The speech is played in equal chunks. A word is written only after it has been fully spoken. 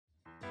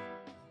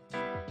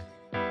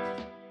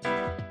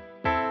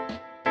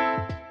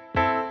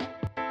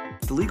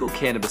The legal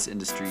cannabis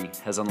industry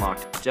has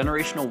unlocked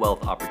generational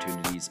wealth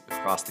opportunities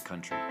across the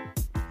country.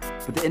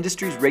 But the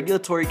industry's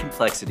regulatory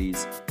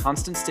complexities,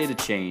 constant state of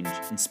change,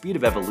 and speed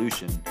of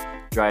evolution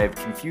drive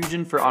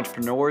confusion for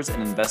entrepreneurs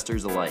and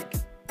investors alike.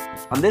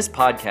 On this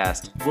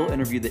podcast, we'll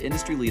interview the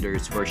industry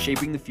leaders who are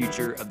shaping the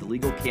future of the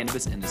legal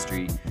cannabis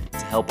industry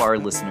to help our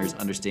listeners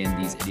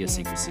understand these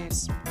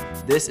idiosyncrasies.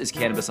 This is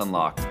Cannabis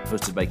Unlocked,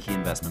 hosted by Key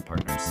Investment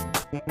Partners.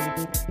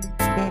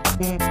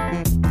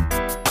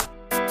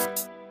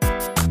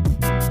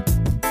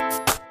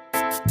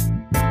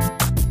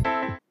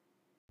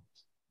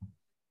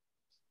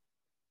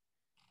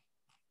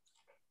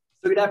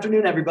 So good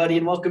afternoon, everybody,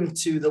 and welcome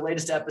to the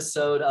latest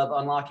episode of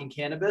Unlocking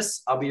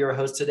Cannabis. I'll be your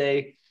host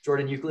today,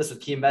 Jordan Euclid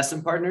with Key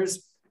Investment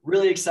Partners.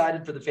 Really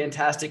excited for the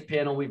fantastic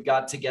panel we've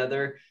got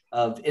together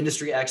of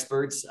industry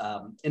experts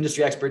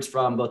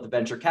from both the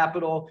venture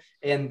capital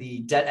and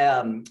the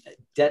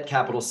debt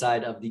capital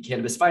side of the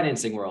cannabis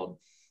financing world.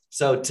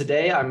 So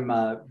today,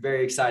 I'm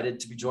very excited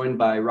to be joined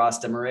by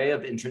Ross Desmarais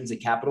of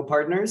Intrinsic Capital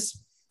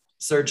Partners,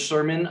 Serge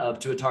Sherman of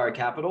Tuatara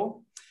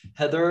Capital,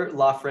 Heather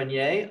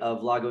Lafreniere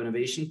of Lago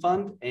Innovation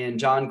Fund, and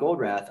John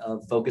Goldrath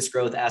of Focus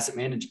Growth Asset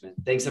Management.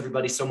 Thanks,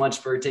 everybody, so much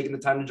for taking the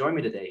time to join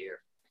me today here.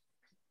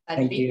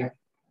 Thank you.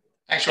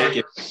 Thanks,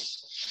 Jordan.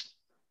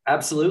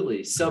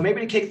 Absolutely. So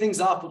maybe to kick things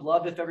off, would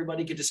love if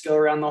everybody could just go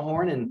around the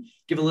horn and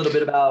give a little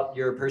bit about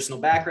your personal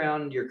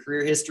background, your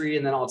career history,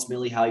 and then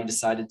ultimately how you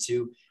decided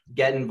to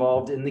get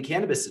involved in the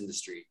cannabis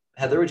industry.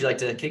 Heather, would you like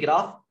to kick it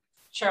off?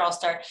 Sure, I'll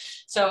start.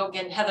 So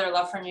again, Heather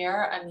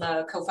Lafreniere, I'm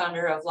the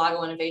co-founder of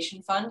Lago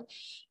Innovation Fund.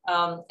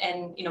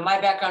 And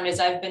my background is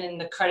I've been in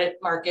the credit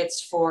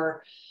markets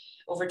for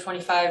over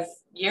 25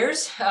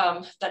 years,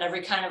 done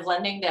every kind of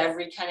lending to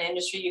every kind of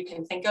industry you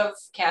can think of: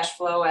 cash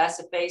flow,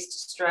 asset-based,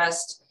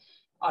 distressed,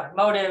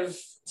 automotive,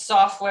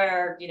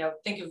 software,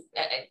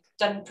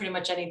 done pretty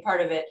much any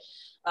part of it.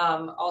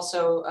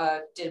 Also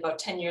did about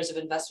 10 years of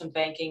investment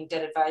banking,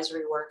 debt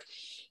advisory work.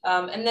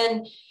 And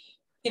then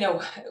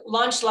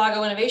launched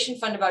Lago Innovation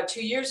Fund about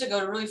 2 years ago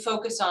to really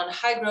focus on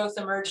high growth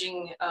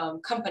emerging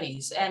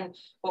companies. And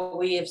what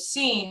we have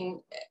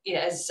seen,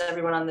 as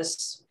everyone on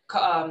this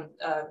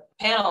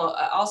panel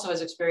also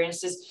has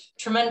experienced, is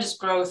tremendous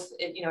growth.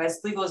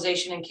 As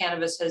legalization in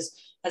cannabis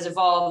has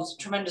evolved,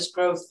 tremendous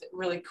growth,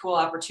 really cool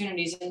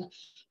opportunities, and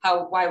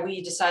why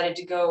we decided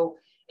to go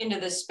into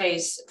this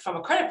space from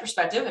a credit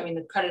perspective. I mean,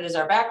 the credit is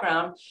our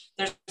background.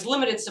 There's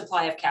limited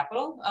supply of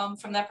capital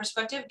from that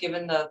perspective,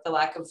 given the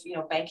lack of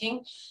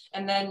banking.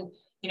 And then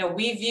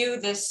we view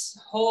this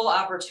whole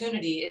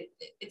opportunity.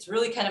 It's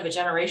really kind of a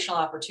generational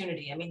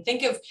opportunity. I mean,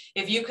 think of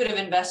if you could have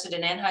invested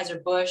in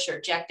Anheuser-Busch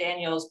or Jack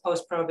Daniel's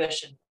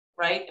post-prohibition,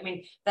 right? I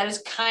mean, that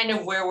is kind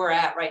of where we're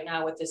at right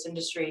now with this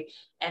industry.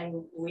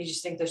 And we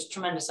just think there's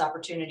tremendous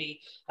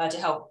opportunity to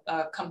help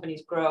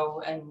companies grow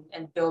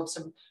and build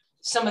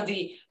some of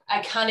the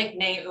iconic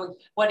name,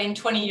 what in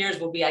 20 years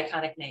will be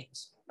iconic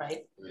names,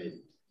 right? Right.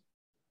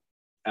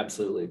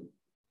 Absolutely.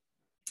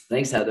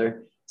 Thanks,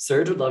 Heather.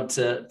 Serge, would love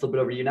to flip it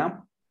over to you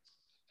now.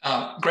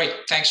 Great.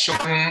 Thanks,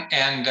 Jordan.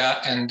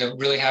 And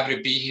really happy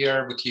to be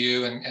here with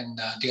you and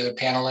the other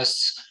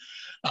panelists.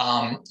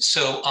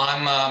 So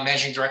I'm a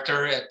managing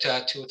director at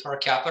Tuatara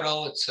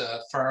Capital. It's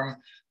a firm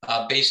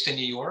based in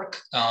New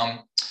York.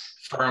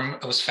 Firm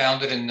was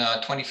founded in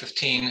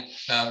 2015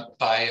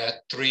 by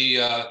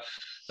three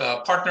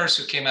partners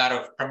who came out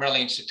of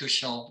primarily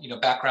institutional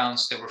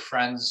backgrounds. They were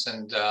friends,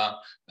 and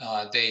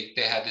they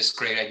had this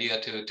great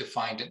idea to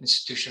find an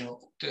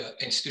institutional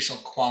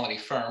quality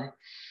firm.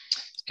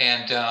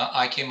 And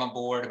I came on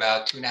board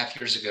about 2.5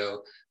 years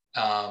ago.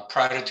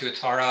 Prior to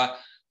Tuatara,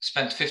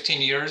 spent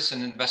 15 years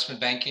in investment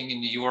banking in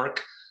New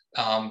York,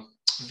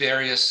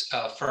 various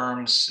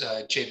firms,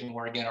 JP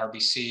Morgan,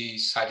 RBC,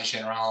 Societe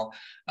Generale,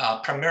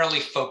 primarily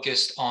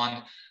focused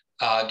on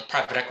the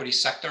private equity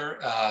sector.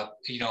 A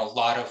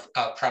lot of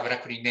private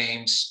equity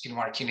names,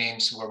 marquee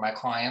names were my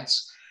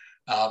clients.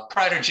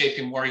 Prior to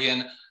JP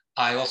Morgan,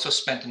 I also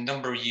spent a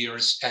number of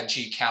years at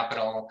GE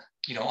Capital,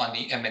 on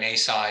the M&A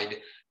side.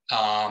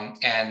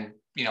 And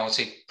I'd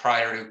say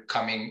prior to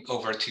coming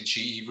over to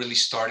GE, really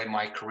started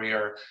my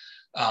career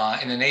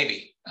in the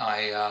Navy.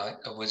 I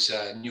was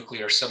a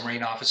nuclear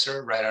submarine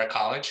officer right out of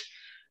college,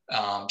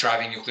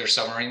 driving nuclear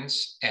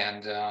submarines,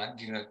 and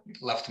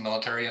left the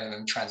military and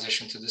then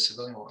transitioned to the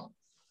civilian world.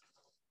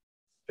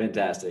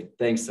 Fantastic.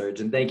 Thanks,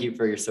 Serge, and thank you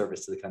for your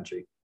service to the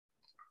country.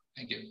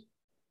 Thank you.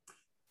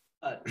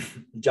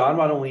 John,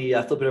 why don't we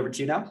flip it over to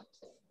you now?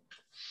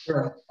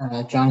 Sure.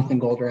 Jonathan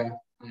Goldrath.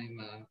 I'm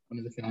one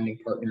of the founding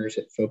partners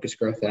at Focus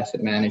Growth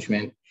Asset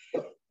Management.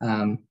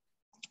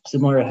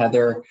 Similar to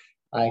Heather,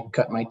 I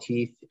cut my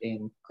teeth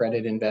in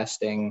credit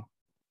investing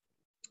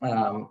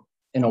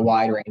in a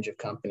wide range of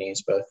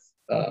companies, both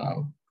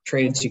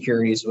traded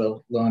securities,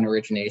 loan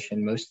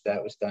origination. Most of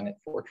that was done at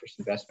Fortress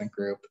Investment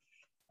Group.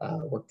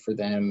 Worked for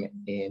them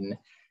in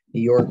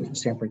New York,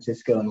 San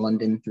Francisco, and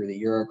London through the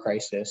Euro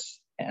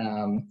crisis.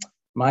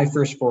 My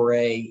first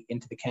foray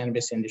into the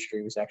cannabis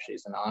industry was actually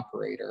as an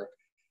operator.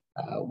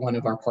 One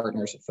of our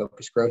partners at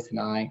Focus Growth and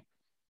I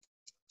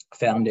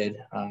founded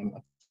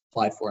a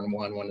applied for and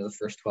won one of the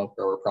first 12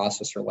 grower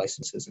processor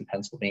licenses in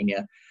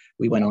Pennsylvania.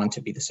 We went on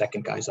to be the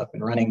second guys up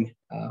and running,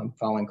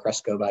 following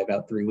Cresco by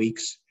about 3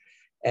 weeks,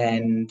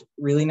 and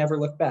really never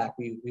looked back.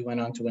 We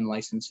went on to win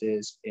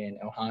licenses in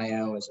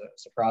Ohio as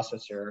a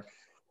processor,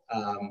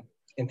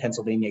 in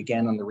Pennsylvania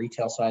again on the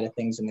retail side of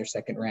things in their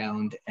second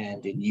round,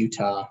 and in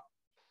Utah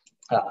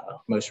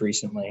most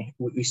recently.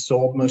 We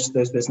sold most of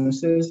those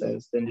businesses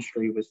as the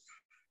industry was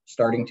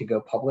starting to go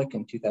public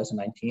in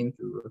 2019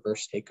 through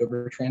reverse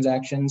takeover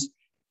transactions.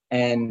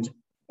 And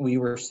we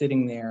were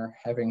sitting there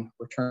having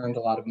returned a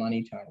lot of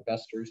money to our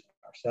investors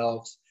and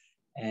ourselves,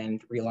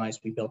 and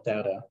realized we built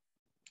out a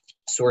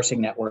sourcing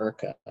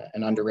network,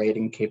 an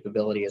underwriting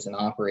capability as an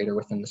operator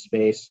within the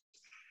space,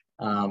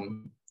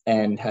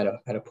 and had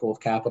a pool of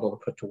capital to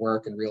put to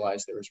work, and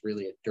realized there was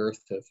really a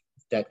dearth of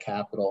debt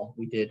capital.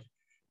 We did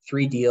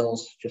 3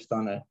 deals just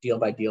on a deal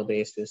by deal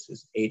basis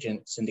as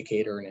agent,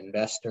 syndicator, and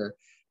investor.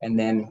 And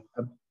then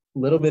a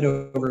little bit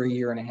over a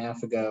year and a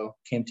half ago,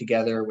 came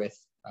together with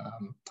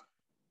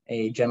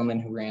a gentleman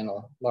who ran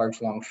a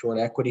large, long, short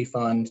equity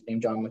fund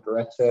named John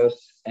Liquoretsos,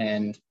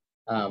 and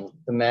the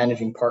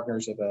managing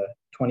partners of a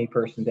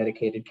 20-person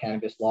dedicated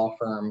cannabis law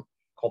firm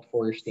called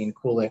Feuerstein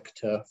Kulik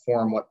to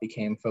form what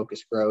became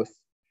Focus Growth.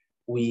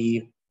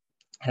 We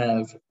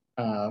have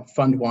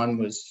Fund 1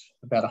 was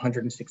about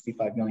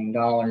 $165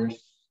 million.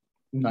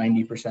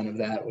 90% of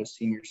that was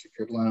senior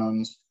secured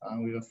loans.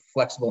 We have a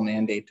flexible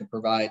mandate to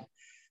provide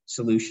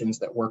solutions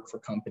that work for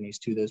companies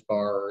to those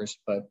borrowers,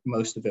 but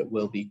most of it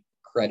will be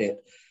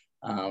credit.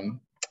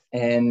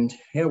 And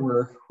yeah,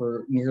 we're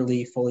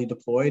nearly fully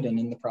deployed and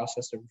in the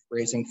process of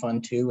raising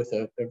Fund 2 with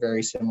a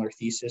very similar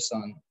thesis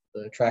on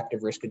the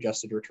attractive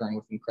risk-adjusted return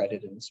within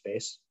credit in the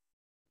space.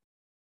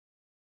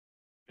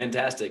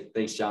 Fantastic.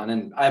 Thanks, John.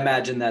 And I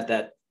imagine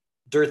that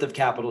dearth of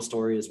capital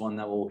story is one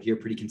that we'll hear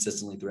pretty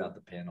consistently throughout the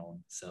panel.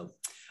 So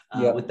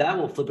with that,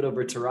 we'll flip it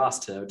over to Ross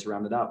to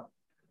round it out.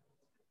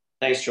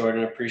 Thanks,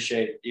 Jordan. I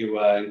appreciate you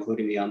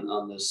including me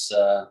on this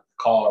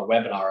call, or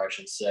webinar, I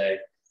should say.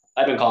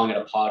 I've been calling it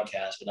a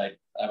podcast, but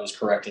I was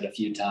corrected a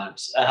few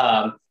times.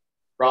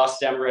 Ross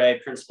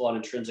Desmarais, principal on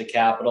Intrinsic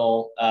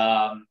Capital.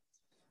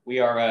 We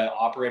are an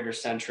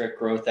operator-centric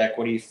growth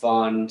equity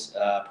fund,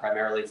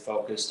 primarily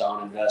focused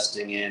on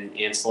investing in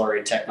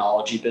ancillary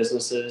technology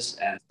businesses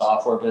and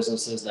software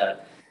businesses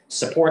that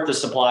support the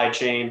supply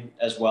chain,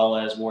 as well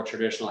as more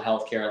traditional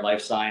healthcare and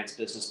life science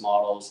business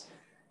models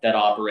that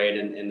operate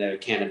in the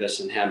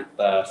cannabis and hemp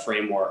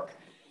framework.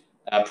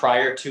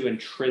 Prior to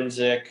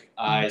Intrinsic,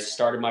 I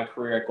started my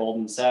career at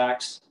Goldman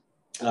Sachs,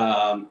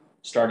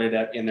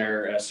 started in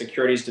their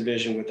securities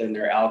division within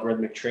their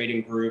algorithmic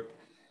trading group.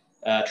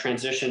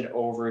 Transitioned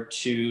over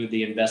to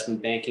the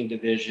investment banking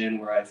division,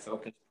 where I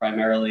focused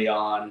primarily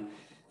on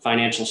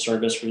financial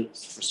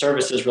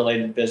services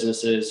related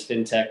businesses,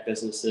 fintech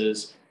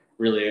businesses,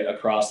 really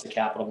across the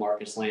capital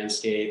markets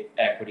landscape,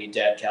 equity,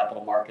 debt,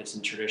 capital markets,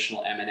 and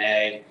traditional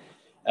M&A.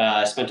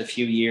 I spent a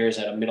few years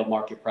at a middle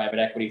market private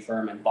equity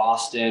firm in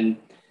Boston,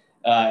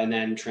 and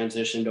then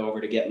transitioned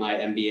over to get my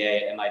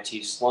MBA at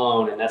MIT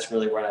Sloan, and that's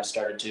really when I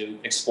started to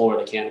explore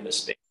the cannabis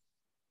space.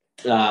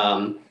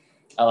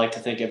 I like to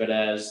think of it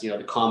as,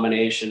 the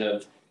combination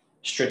of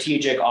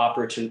strategic,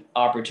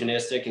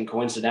 opportunistic, and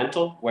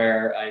coincidental,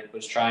 where I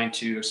was trying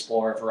to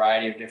explore a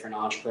variety of different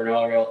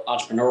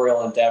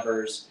entrepreneurial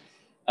endeavors,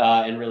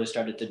 and really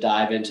started to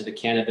dive into the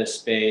cannabis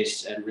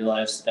space and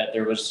realized that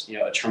there was,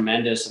 a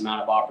tremendous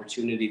amount of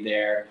opportunity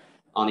there.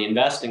 On the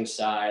investing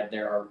side,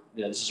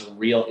 this is a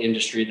real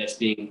industry that's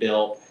being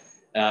built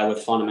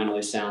with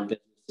fundamentally sound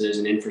businesses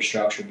and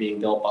infrastructure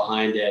being built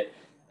behind it.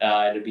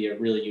 It'd be a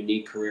really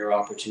unique career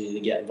opportunity to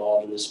get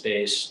involved in the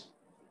space.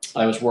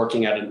 I was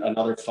working at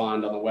another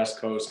fund on the West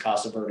Coast,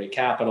 Casa Verde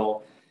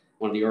Capital,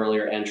 one of the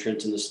earlier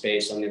entrants in the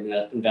space on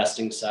the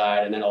investing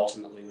side, and then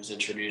ultimately was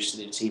introduced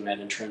to the team at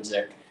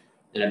Intrinsic,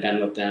 and I've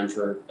been with them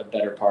for a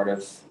better part of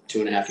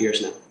 2.5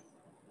 years now.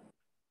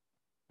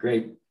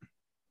 Great.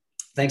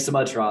 Thanks so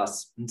much,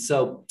 Ross. And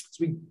so as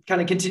we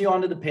kind of continue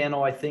on to the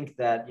panel, I think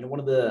that, one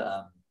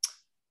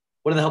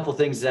of the helpful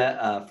things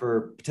that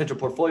for potential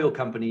portfolio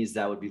companies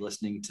that would be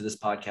listening to this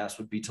podcast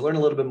would be to learn a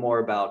little bit more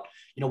about,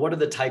 what are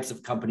the types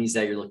of companies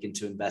that you're looking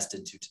to invest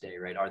into today,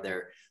 right? Are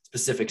there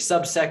specific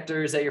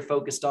subsectors that you're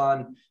focused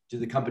on? Do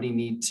the company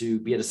need to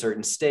be at a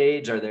certain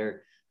stage? Are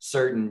there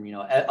certain,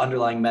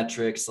 underlying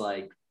metrics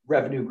like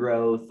revenue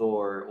growth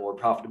or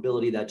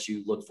profitability that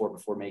you look for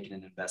before making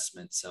an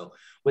investment? So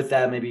with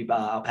that, maybe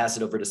I'll pass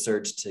it over to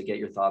Serge to get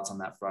your thoughts on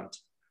that front.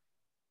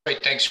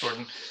 Great, thanks,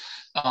 Jordan.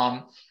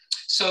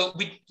 So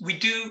we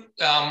do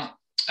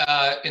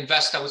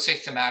invest, I would say,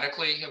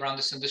 thematically around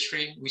this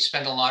industry. We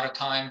spend a lot of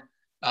time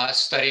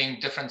studying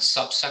different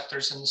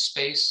subsectors in the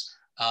space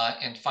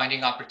and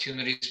finding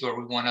opportunities where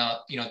we want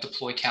to,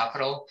 deploy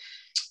capital.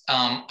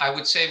 I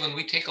would say when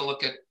we take a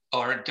look at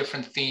our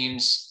different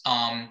themes,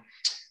 one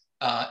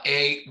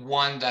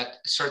that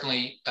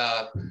certainly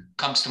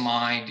comes to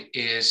mind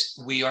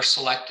is we are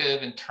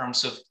selective in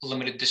terms of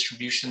limited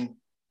distribution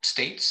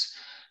states.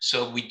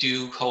 So we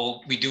do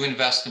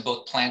invest in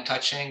both plant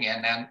touching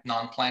and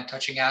non-plant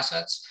touching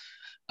assets.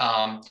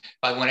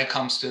 But when it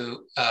comes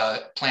to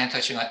plant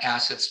touching on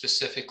assets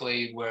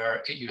specifically,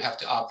 where you have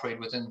to operate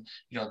within,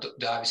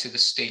 obviously the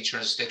state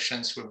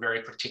jurisdictions, we're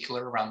very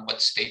particular around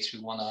what states we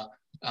want to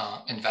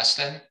invest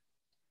in.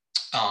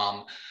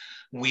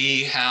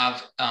 We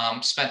have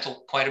spent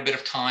quite a bit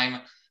of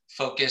time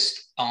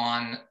focused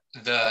on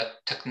the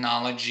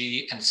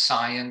technology and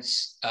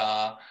science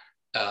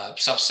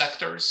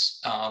subsectors.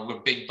 We're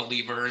big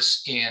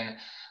believers in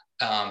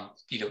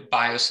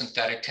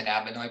biosynthetic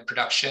cannabinoid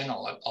production,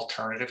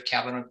 alternative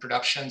cannabinoid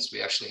productions.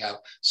 We actually have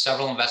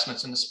several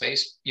investments in the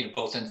space,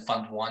 both in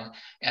Fund 1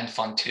 and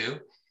Fund 2.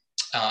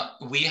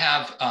 We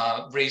have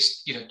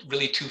raised,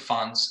 really two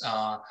funds.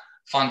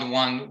 Fund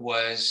 1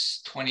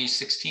 was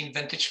 2016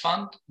 vintage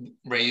fund,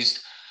 raised,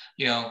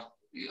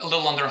 a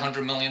little under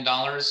 $100 million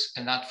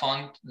in that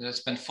fund that's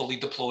been fully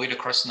deployed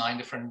across 9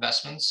 different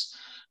investments.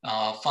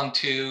 Fund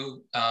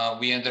 2,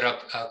 we ended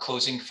up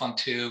closing Fund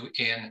 2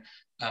 in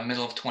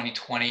middle of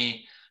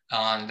 2020.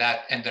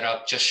 That ended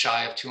up just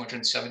shy of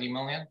 270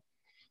 million.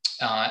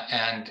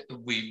 And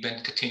we've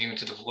been continuing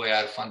to deploy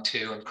out of Fund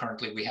 2. And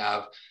currently we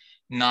have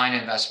 9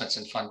 investments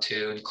in Fund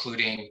 2,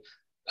 including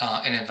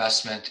an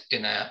investment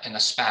in a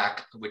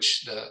SPAC,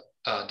 which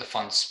the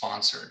fund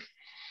sponsored.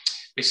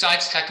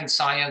 Besides tech and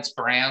science,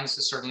 brands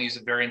certainly is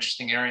a very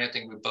interesting area. I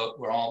think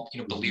we're all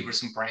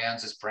believers in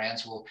brands, as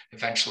brands will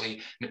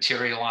eventually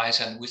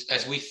materialize. And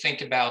as we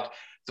think about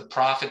the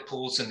profit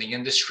pools in the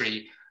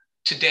industry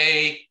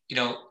today,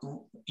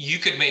 you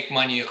could make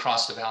money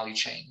across the value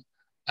chain.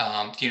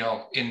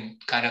 In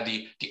kind of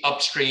the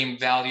upstream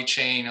value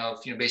chain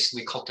of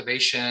basically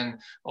cultivation,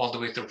 all the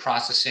way through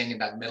processing, and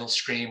that middle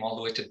stream, all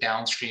the way to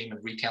downstream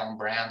and retail and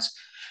brands.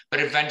 But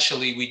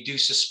eventually, we do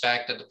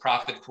suspect that the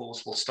profit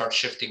pools will start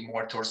shifting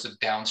more towards the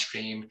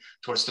downstream,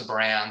 towards the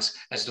brands,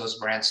 as those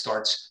brands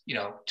starts,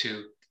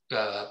 to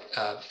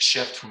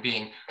shift from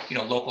being,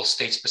 local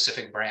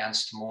state-specific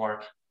brands to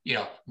more,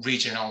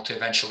 regional to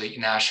eventually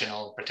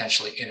national,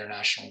 potentially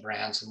international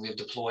brands. And we've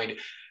deployed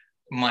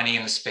money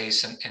in the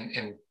space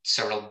in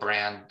several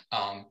brand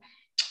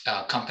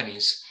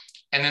companies.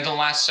 And then the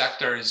last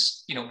sector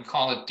is, we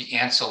call it the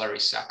ancillary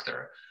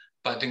sector,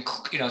 but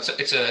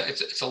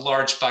it's a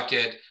large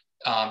bucket.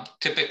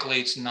 Typically,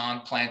 it's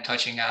non-plant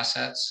touching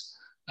assets,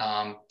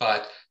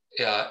 but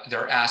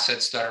they're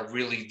assets that are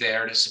really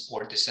there to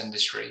support this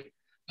industry.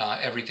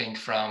 Everything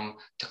from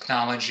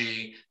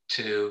technology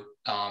to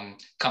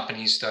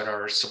companies that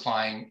are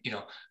supplying,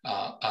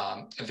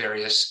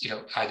 various,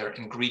 either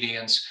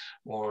ingredients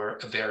or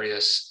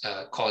various,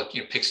 call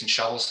it, picks and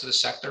shovels to the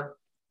sector.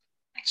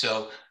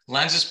 So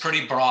lens is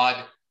pretty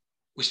broad.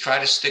 We try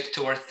to stick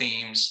to our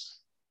themes,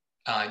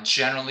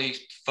 generally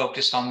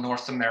focused on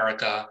North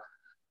America,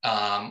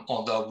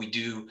 although we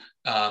do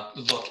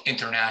look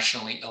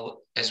internationally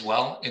as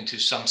well into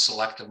some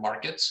selective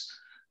markets.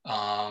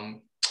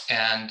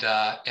 And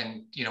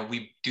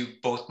we do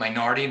both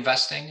minority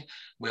investing.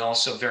 We're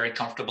also very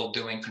comfortable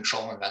doing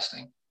control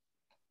investing,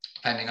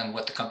 depending on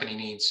what the company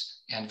needs,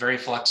 and very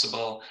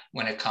flexible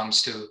when it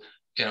comes to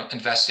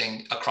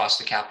investing across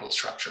the capital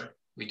structure.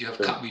 We do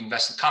have we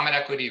invest in common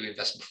equity, we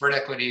invest in preferred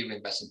equity, we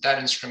invest in debt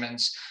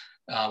instruments.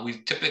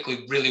 We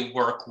typically really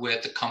work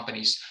with the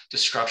companies to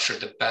structure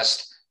the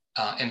best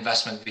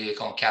investment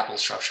vehicle and capital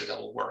structure that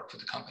will work for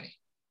the company.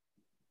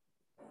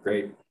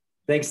 Great.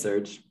 Thanks,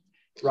 Serge.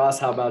 Ross,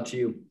 how about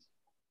you?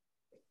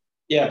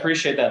 Yeah,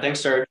 appreciate that. Thanks,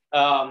 Serge.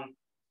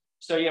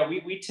 So yeah,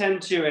 we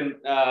tend to, and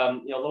a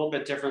little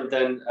bit different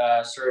than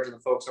Serge and the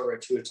folks over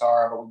at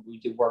Tuatara, but we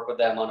do work with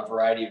them on a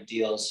variety of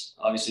deals.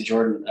 Obviously,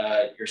 Jordan,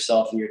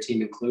 yourself and your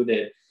team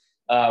included.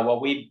 Well,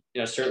 we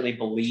certainly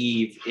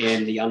believe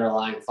in the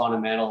underlying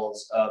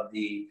fundamentals of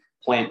the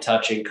plant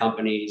touching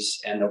companies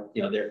and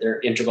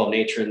their integral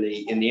nature in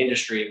the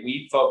industry.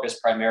 We focus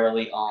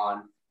primarily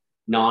on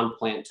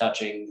non-plant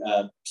touching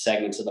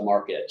segments of the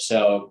market.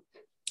 So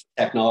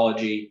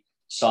technology,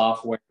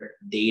 software,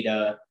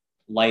 data,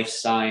 life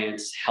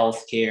science,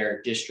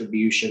 healthcare,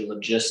 distribution,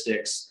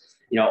 logistics,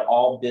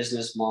 all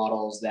business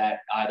models that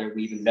either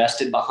we've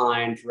invested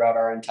behind throughout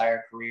our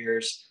entire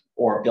careers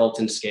or built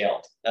and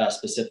scaled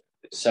specifically.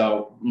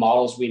 So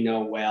models we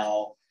know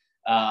well.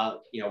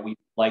 We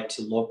like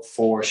to look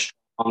for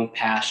strong,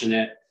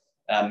 passionate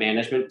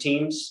management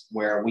teams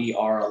where we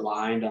are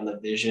aligned on the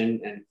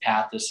vision and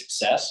path to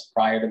success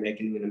prior to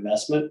making an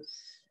investment.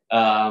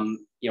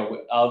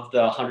 Of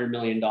the $100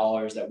 million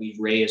that we've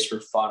raised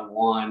for Fund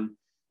 1,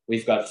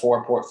 we've got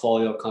 4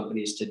 portfolio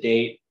companies to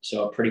date,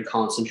 so a pretty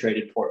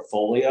concentrated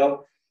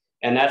portfolio.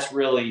 And that's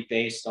really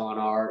based on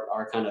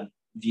our kind of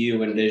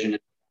view and vision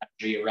and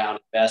strategy around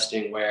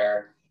investing,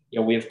 where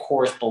we of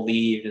course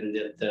believe in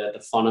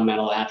the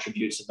fundamental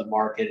attributes of the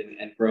market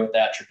and growth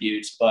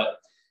attributes, but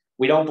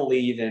we don't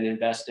believe in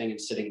investing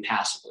and sitting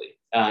passively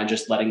and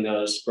just letting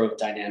those growth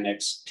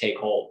dynamics take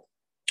hold.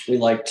 We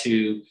like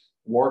to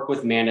work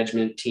with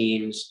management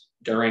teams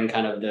during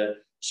kind of the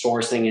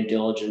sourcing and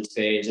diligence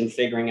phase and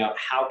figuring out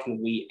how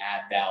can we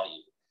add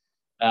value,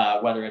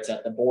 whether it's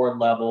at the board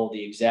level,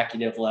 the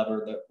executive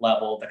level,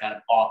 the kind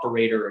of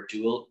operator or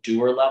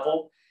doer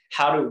level.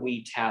 how do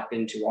we tap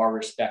into our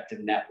respective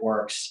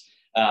networks,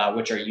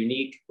 which are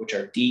unique, which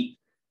are deep,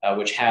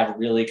 which have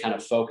really kind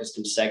of focused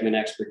and segment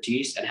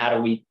expertise, and how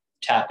do we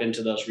tap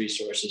into those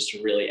resources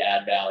to really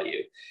add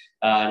value?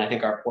 And I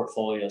think our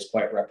portfolio is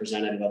quite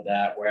representative of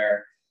that,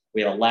 where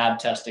we have a lab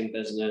testing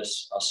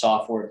business, a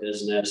software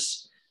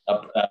business,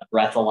 a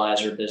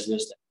breathalyzer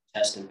business that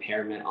tests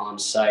impairment on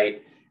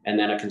site, and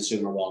then a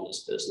consumer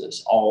wellness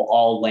business,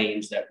 all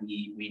lanes that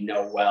we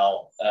know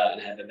well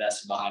and have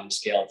invested behind and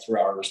scaled through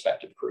our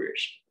respective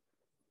careers.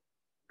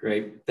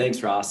 Great.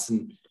 Thanks, Ross.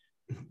 And,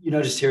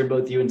 just hearing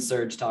both you and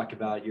Serge talk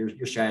about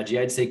your strategy,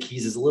 I'd say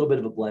Keys is a little bit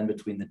of a blend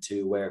between the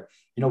two, where,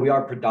 we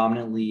are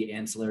predominantly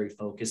ancillary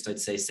focused. I'd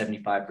say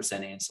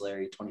 75%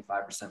 ancillary,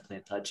 25%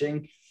 plant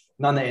touching.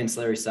 And on the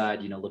ancillary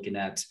side, looking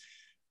at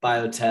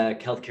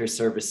biotech, healthcare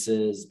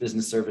services,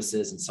 business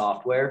services, and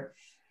software.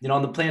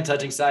 On the plant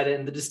touching side,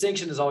 and the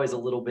distinction is always a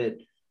little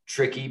bit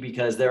tricky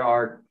because there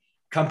are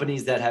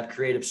companies that have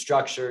creative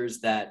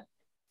structures that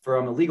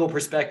from a legal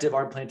perspective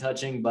aren't plant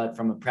touching, but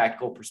from a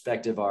practical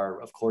perspective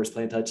are of course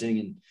plant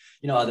touching,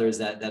 and others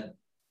that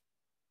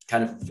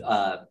kind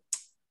of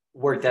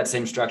work that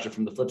same structure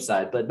from the flip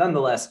side. But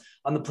nonetheless,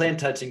 on the plant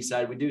touching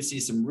side, we do see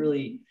some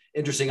really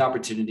interesting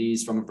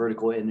opportunities from a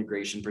vertical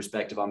integration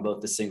perspective on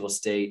both the single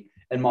state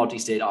and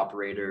multi-state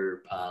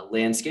operator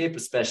landscape,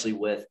 especially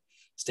with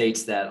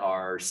states that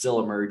are still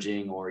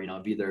emerging or,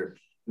 have either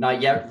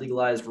not yet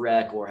legalized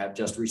rec or have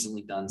just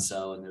recently done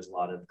so. And there's a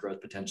lot of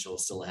growth potential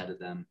still ahead of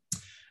them.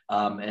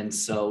 And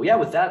so, yeah,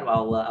 with that,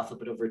 I'll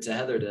flip it over to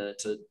Heather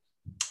to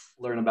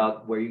learn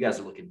about where you guys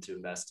are looking to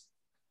invest.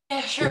 Yeah,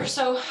 sure.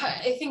 So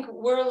I think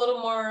we're a little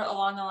more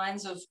along the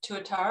lines of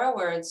Tuatara,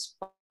 where it's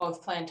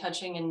both plant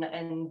touching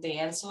and the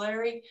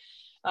ancillary.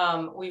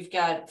 We've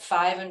got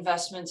 5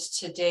 investments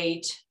to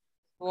date,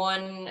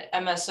 1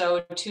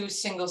 MSO, 2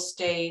 single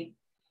state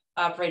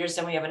operators,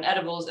 then we have an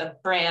edibles, a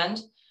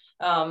brand,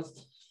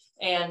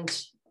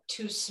 and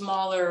 2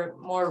 smaller,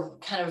 more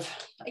kind of,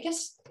 I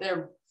guess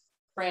they're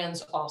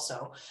brands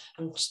also.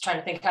 I'm just trying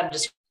to think how to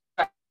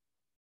describe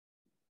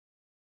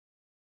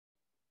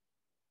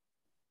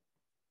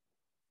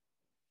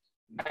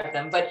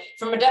them. But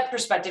from a debt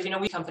perspective,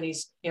 we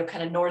companies,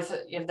 kind of north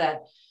of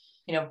that,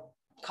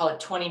 call it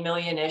 20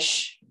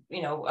 million-ish,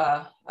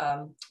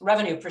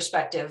 revenue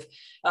perspective,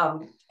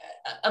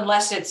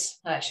 unless it's,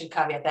 I should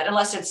caveat that,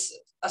 unless it's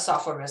a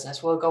software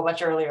business. We'll go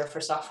much earlier for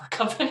software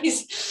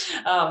companies.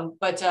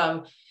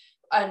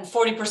 And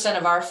 40%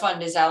 of our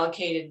fund is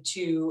allocated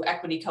to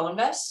equity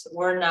co-invests.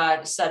 We're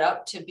not set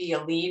up to be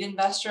a lead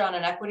investor on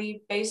an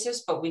equity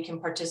basis, but we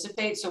can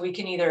participate. So we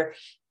can either,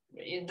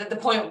 the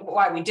point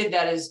why we did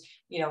that is,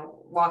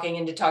 walking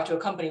in to talk to a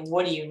company,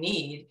 what do you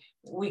need?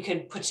 We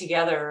could put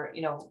together,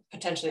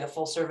 potentially a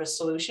full service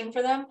solution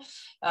for them.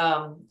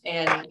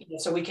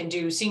 So we can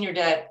do senior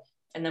debt,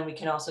 and then we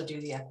can also do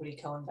the equity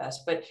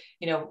co-invest. But,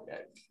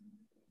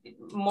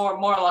 more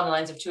along the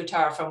lines of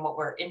Tuatara from what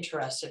we're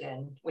interested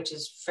in, which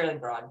is fairly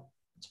broad.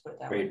 Let's put it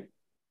that way.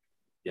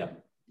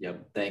 Yep.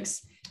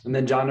 Thanks. And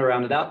then John, to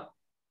round it out.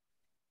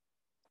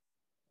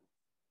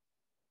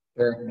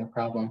 Sure, no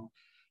problem.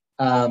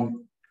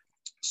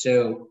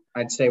 So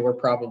I'd say we're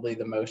probably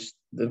the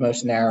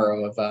most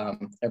narrow of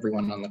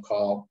everyone on the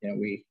call.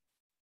 We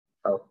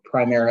are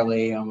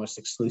primarily almost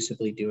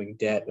exclusively doing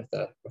debt with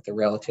a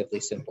relatively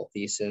simple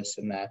thesis,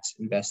 and that's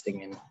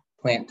investing in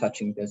plant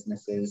touching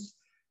businesses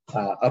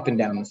up and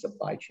down the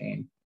supply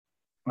chain.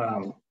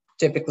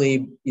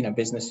 Typically,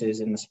 businesses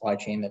in the supply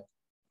chain that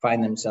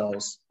find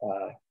themselves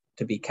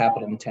to be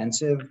capital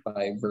intensive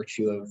by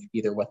virtue of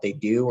either what they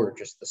do or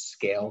just the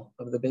scale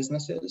of the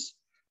businesses.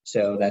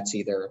 So that's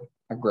either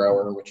a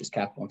grower, which is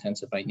capital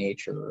intensive by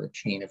nature, or a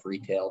chain of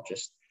retail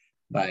just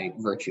by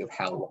virtue of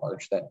how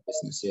large that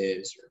business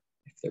is, or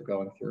if they're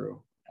going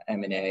through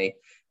M&A.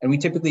 And we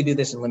typically do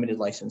this in limited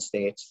license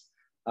states.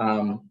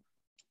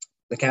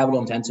 The capital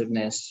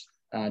intensiveness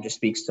just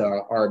speaks to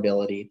our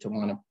ability to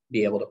want to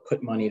be able to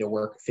put money to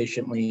work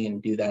efficiently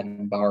and do that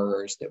in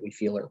borrowers that we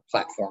feel are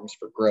platforms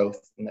for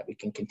growth and that we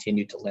can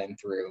continue to lend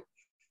through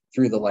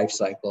the life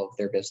cycle of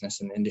their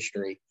business and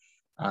industry,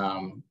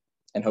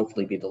 and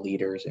hopefully be the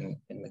leaders in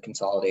the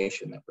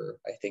consolidation that we're,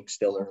 I think,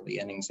 still early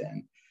innings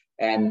in.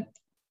 And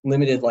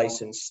limited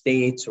license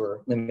states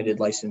or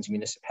limited license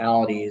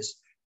municipalities,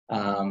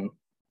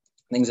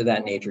 things of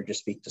that nature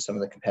just speak to some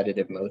of the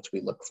competitive moats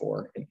we look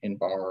for in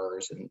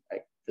borrowers and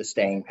the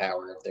staying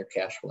power of their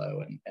cash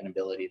flow and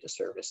ability to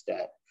service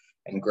debt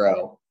and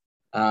grow.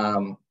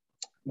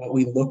 What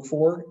we look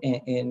for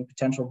in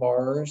potential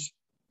borrowers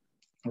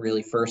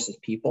really first is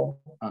people.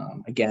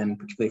 Again,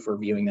 particularly if we're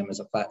viewing them as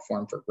a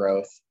platform for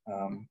growth.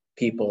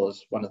 People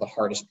is one of the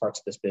hardest parts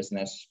of this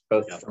business,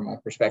 both from my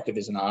perspective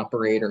as an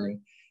operator and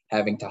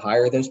having to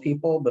hire those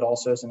people, but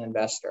also as an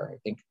investor. I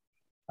think,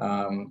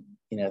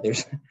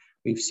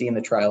 we've seen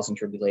the trials and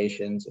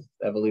tribulations of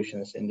evolution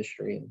of this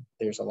industry, and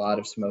there's a lot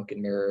of smoke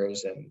and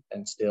mirrors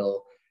and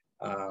still,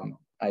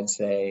 I'd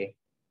say,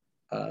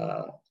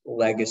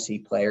 legacy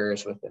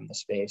players within the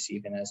space,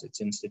 even as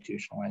it's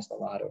institutionalized a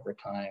lot over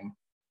time.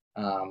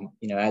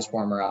 As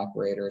former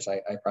operators,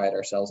 I pride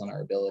ourselves on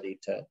our ability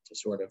to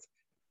sort of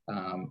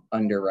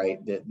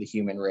underwrite the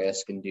human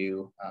risk and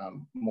do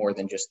more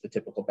than just the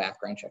typical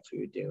background checks we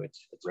would do.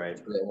 It's right.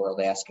 real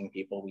world asking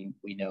people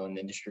we know in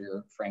the industry,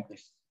 or frankly,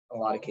 a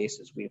lot of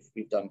cases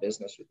we've done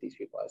business with these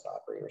people as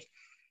operators.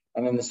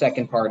 And then the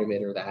second part of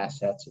it are the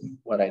assets and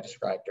what I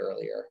described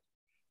earlier.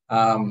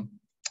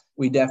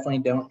 We definitely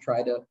don't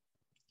try to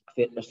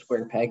fit a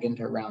square peg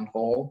into a round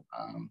hole.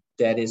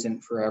 Debt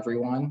isn't for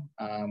everyone.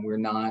 We're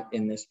not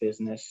in this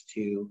business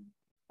to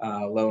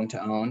loan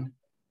to own.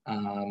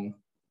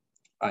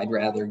 I'd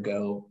rather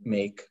go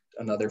make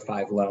another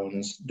 5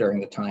 loans during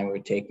the time it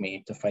would take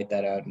me to fight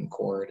that out in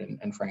court.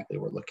 And frankly,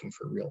 we're looking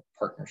for real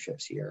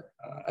partnerships here.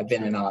 I've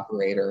been an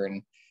operator,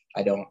 and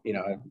I don't,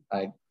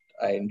 I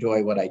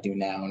enjoy what I do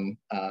now in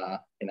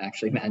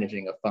actually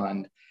managing a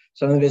fund.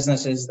 Some of the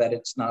businesses that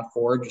it's not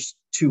for, just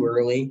too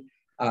early,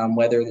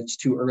 whether it's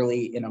too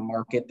early in a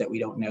market that we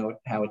don't know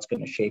how it's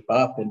going to shape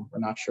up and we're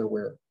not sure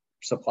where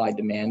supply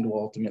demand will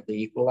ultimately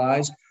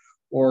equalize,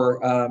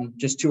 or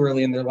just too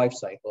early in their life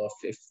cycle.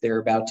 If they're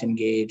about to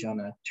engage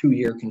on a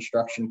 2-year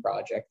construction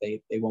project,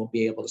 they won't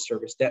be able to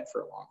service debt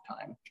for a long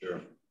time.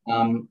 Sure.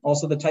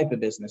 Also, the type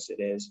of business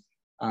it is.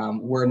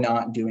 We're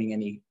not doing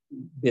any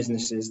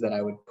businesses that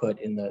I would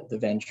put in the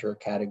venture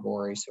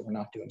category. So we're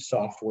not doing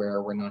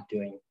software. We're not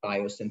doing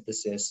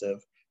biosynthesis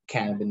of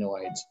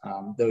cannabinoids.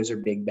 Those are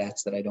big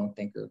bets that I don't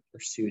think are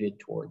suited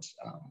towards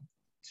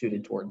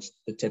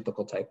the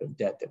typical type of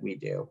debt that we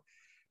do.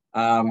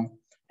 And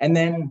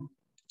then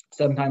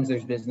sometimes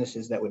there's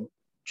businesses that would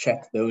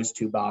check those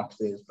 2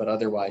 boxes, but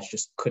otherwise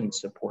just couldn't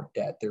support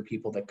debt. There are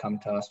people that come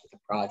to us with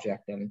a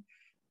project and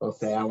they'll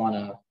say, I want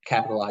to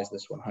capitalize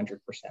this 100%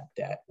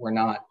 debt. We're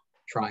not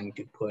trying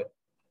to put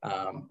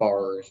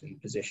borrowers in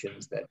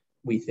positions that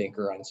we think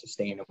are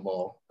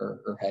unsustainable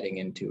or heading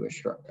into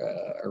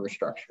a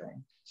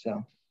restructuring.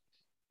 So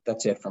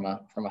that's it from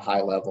a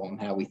high level and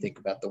how we think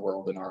about the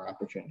world and our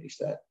opportunity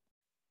set.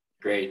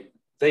 Great.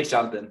 Thanks,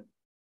 Jonathan.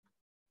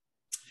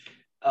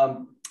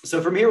 So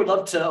from here, we'd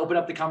love to open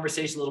up the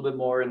conversation a little bit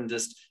more and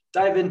just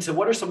dive into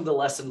what are some of the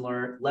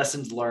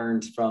lessons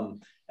learned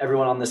from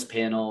everyone on this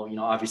panel.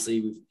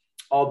 Obviously we've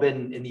all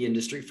been in the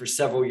industry for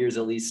several years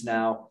at least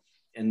now,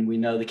 and we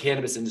know the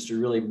cannabis industry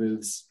really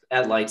moves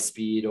at light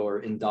speed or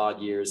in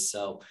dog years.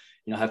 So,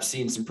 have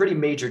seen some pretty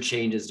major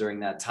changes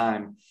during that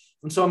time.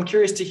 And so I'm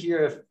curious to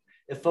hear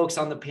if folks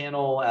on the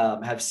panel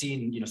have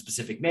seen,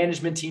 specific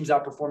management teams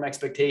outperform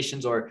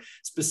expectations or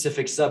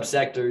specific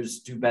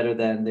subsectors do better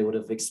than they would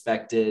have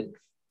expected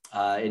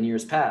in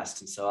years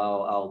past. And so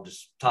I'll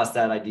just toss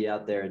that idea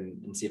out there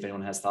and see if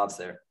anyone has thoughts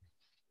there.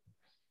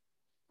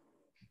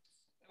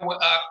 Well,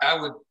 I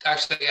would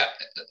actually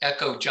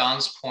echo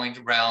John's point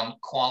around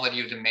quality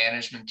of the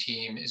management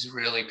team is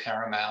really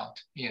paramount.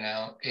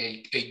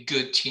 A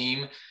good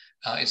team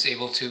is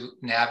able to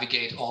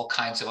navigate all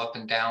kinds of up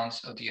and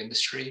downs of the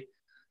industry.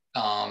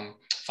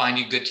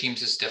 Finding good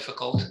teams is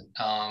difficult.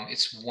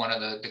 It's one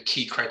of the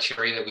key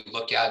criteria that we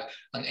look at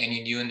on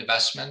any new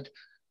investment.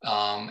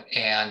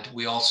 And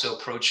we also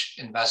approach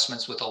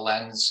investments with a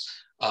lens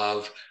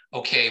of,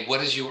 okay,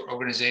 what does your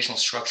organizational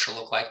structure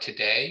look like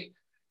today?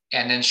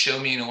 And then show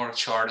me an org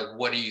chart of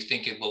what do you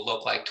think it will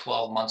look like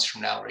 12 months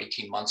from now or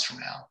 18 months from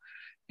now.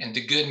 And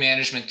the good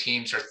management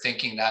teams are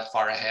thinking that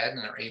far ahead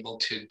and are able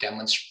to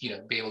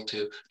demonstrate, be able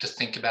to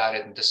think about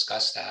it and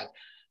discuss that.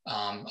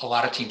 A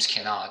lot of teams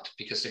cannot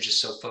because they're just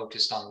so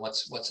focused on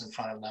what's in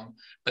front of them.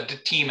 But the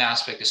team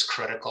aspect is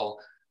critical.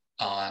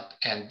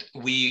 And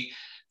we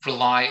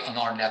rely on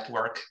our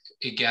network.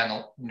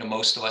 Again,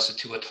 most of us at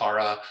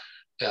Tuatara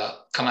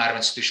come out of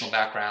institutional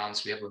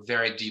backgrounds. We have a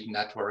very deep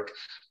network.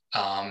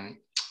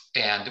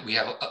 And we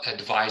have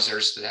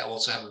advisors that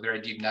also have a very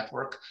deep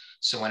network.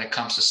 So when it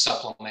comes to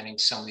supplementing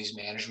some of these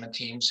management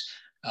teams,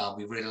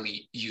 we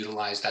really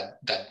utilize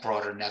that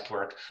broader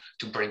network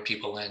to bring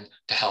people in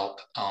to help.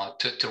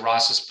 To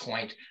Ross's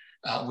point,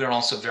 we're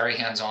also very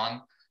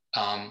hands-on.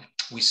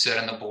 We sit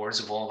on the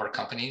boards of all of our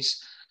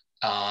companies.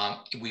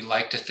 We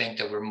like to think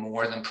that we're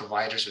more than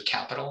providers of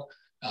capital.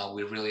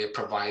 We really are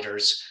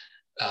providers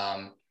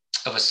of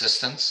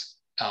assistance.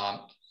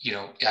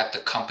 At the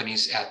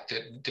companies at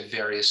the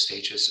various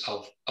stages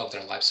of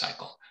their life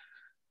cycle.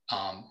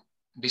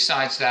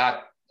 Besides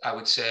that, I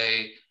would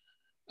say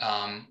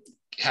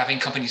having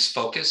companies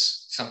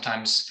focus.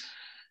 Sometimes,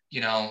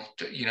 you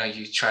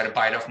try to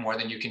bite off more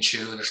than you can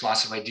chew. There's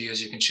lots of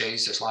ideas you can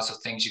chase. There's lots of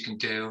things you can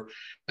do,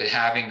 but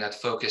having that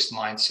focused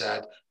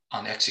mindset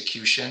on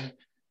execution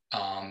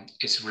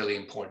is really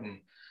important.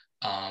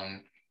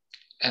 And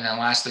then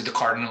lastly, the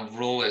cardinal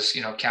rule is,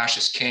 cash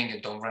is king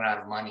and don't run out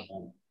of money.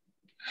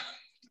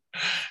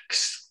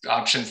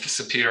 Options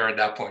disappear at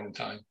that point in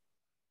time.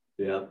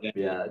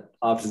 Yeah.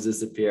 Options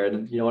disappear.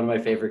 And one of my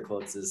favorite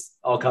quotes is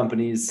all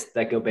companies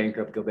that go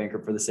bankrupt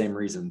for the same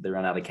reason. They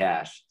run out of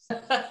cash.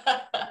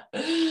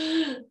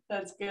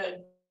 That's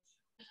good.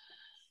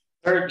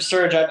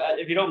 Serge,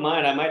 if you don't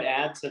mind, I might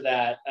add to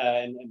that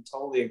and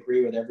totally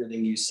agree with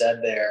everything you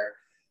said there.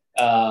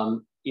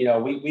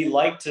 we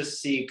like to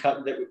see,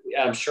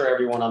 I'm sure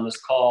everyone on this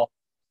call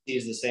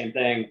sees the same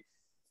thing.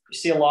 You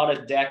see a lot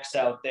of decks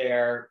out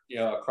there,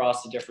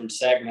 across the different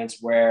segments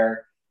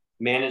where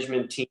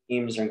management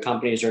teams and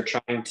companies are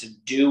trying to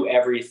do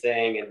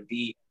everything and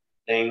be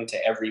thing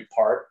to every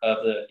part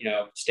of the,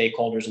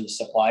 stakeholders in the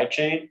supply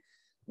chain.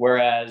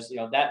 Whereas,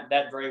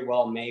 that very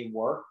well may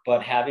work,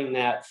 but having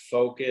that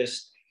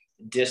focused,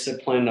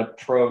 disciplined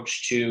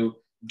approach to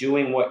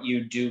doing what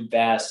you do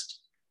best,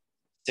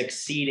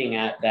 succeeding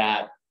at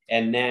that,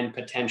 and then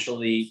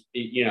potentially,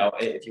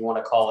 if you want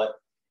to call it,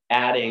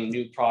 adding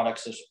new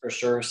products or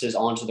services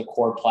onto the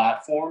core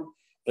platform.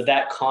 But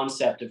that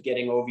concept of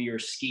getting over your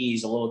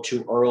skis a little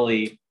too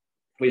early,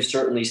 we've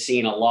certainly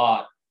seen a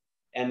lot.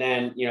 And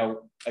then,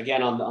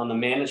 again, on the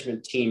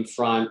management team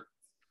front,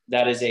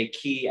 that is a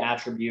key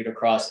attribute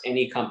across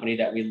any company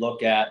that we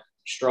look at: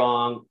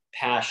 strong,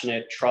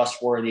 passionate,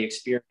 trustworthy,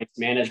 experienced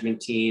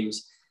management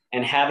teams,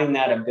 and having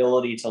that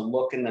ability to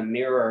look in the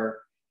mirror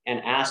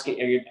and answering,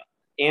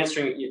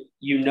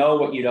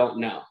 what you don't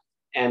know.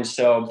 And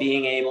so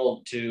being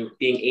able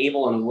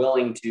and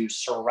willing to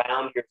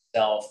surround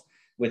yourself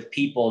with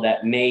people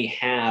that may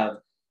have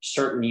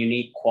certain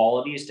unique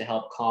qualities to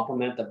help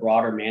complement the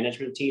broader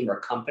management team or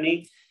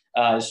company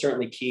is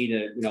certainly key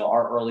to,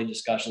 our early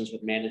discussions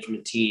with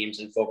management teams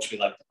and folks we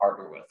like to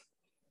partner with.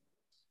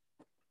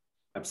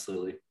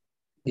 Absolutely.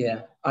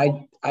 Yeah,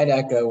 I'd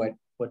echo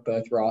what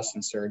both Ross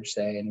and Serge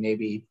say, and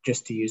maybe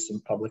just to use some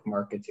public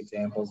markets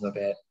examples of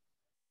it.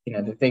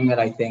 The thing that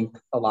I think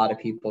a lot of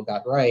people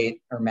got right,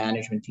 or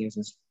management teams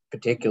in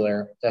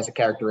particular, as a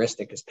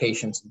characteristic, is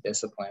patience and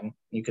discipline.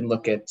 You can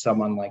look at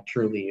someone like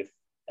Trulieve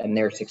and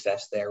their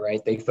success there,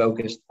 right? They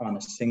focused on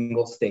a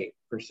single state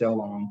for so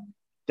long,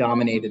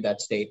 dominated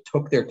that state,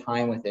 took their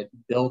time with it,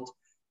 built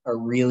a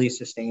really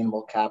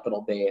sustainable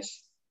capital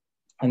base,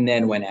 and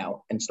then went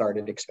out and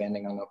started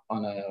expanding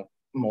on a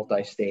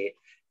multi-state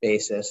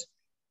basis.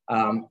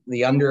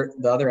 The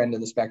other end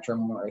of the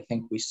spectrum, where I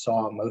think we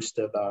saw most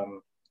of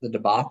the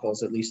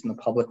debacles, at least in the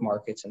public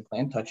markets and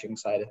plant touching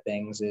side of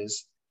things,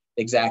 is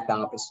the exact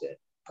opposite: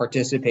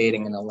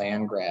 participating in a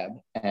land grab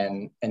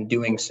and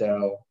doing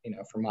so,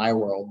 for my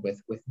world,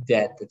 with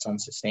debt that's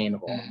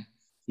unsustainable. Mm.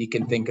 You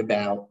can think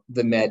about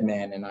the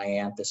MedMen and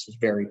Ianthus as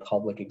very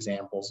public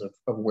examples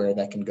of where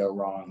that can go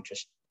wrong,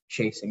 just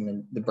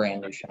chasing the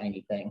brand new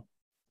shiny thing.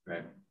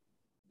 Right.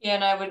 Yeah,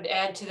 and I would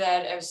add to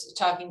that, I was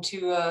talking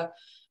to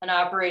an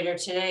operator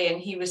today, and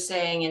he was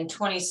saying in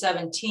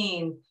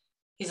 2017,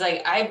 he's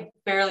like, I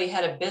barely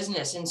had a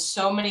business and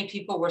so many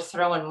people were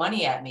throwing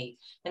money at me.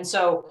 And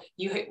so,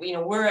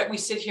 we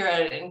sit here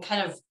in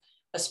kind of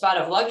a spot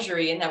of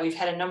luxury, in that we've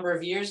had a number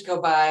of years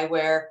go by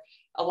where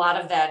a lot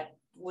of that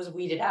was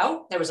weeded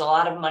out. There was a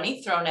lot of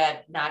money thrown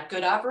at not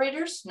good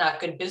operators, not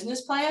good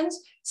business plans,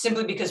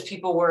 simply because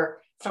people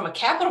were, from a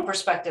capital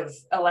perspective,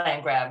 a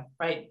land grab,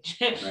 right?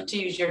 Right. To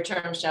use your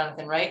terms,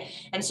 Jonathan, right?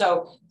 And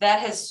so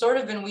that has sort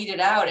of been weeded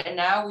out. And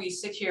now we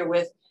sit here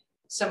with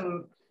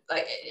some,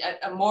 like,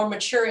 a more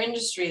mature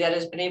industry that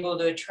has been able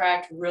to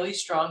attract really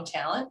strong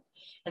talent.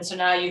 And so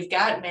now you've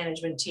got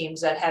management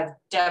teams that have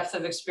depth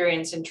of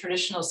experience in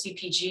traditional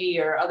CPG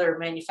or other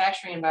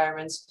manufacturing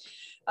environments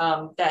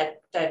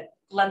that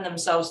lend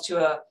themselves to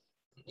a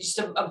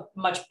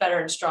much better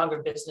and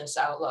stronger business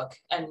outlook,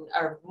 and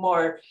are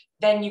more,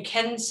 then you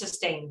can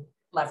sustain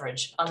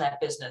leverage on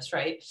that business,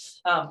 right?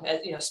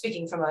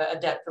 Speaking from a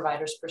debt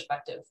provider's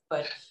perspective,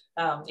 but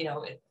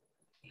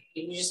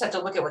you just have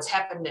to look at what's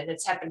happened, and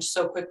it's happened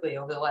so quickly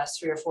over the last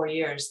 3 or 4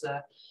 years.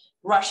 The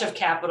rush of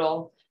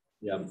capital,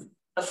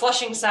 the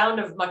flushing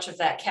sound of much of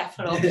that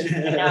capital,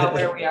 and now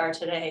where we are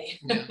today.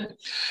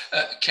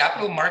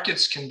 Capital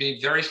markets can be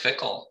very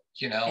fickle.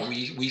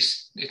 We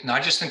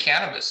not just in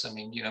cannabis. I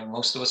mean,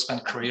 most of us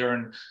spent career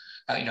in,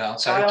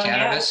 outside of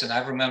cannabis. And I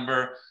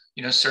remember,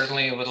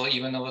 certainly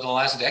even over the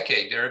last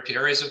decade, there are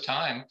periods of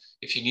time,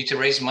 if you need to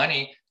raise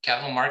money,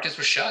 capital markets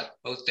were shut,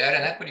 both debt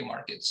and equity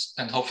markets.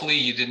 And hopefully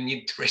you didn't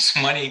need to raise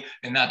money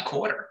in that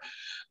quarter.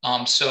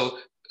 So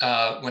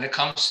when it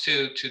comes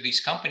to these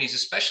companies,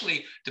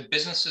 especially the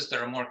businesses that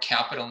are more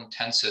capital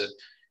intensive,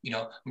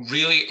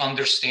 really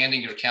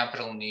understanding your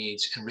capital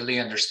needs and really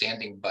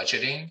understanding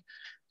budgeting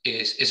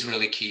is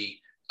really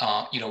key.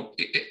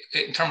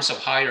 In terms of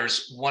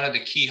hires, one of the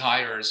key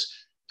hires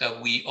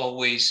that we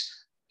always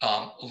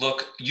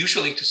look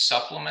usually to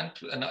supplement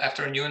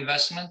after a new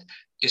investment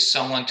is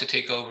someone to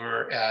take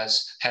over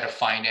as head of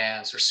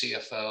finance or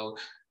CFO.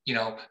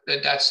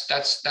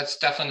 That's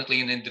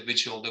definitely an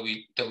individual that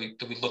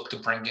we look to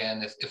bring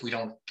in if we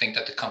don't think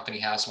that the company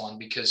has one,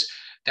 because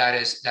that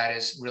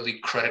is really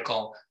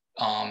critical.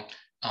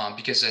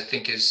 Because I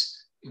think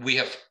we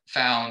have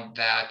found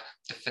that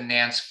the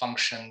finance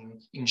function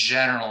in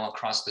general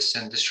across this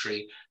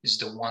industry is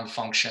the one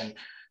function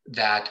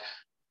that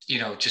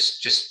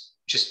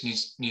just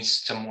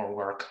needs some more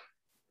work.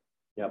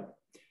 Yep.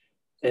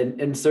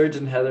 And Serge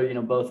and Heather,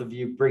 both of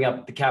you bring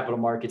up the capital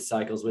market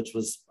cycles, which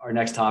was our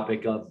next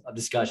topic of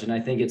discussion. I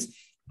think it's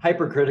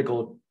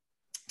hypercritical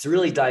to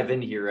really dive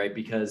in here, right?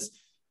 Because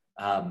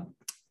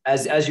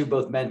as you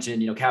both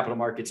mentioned, capital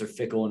markets are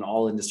fickle in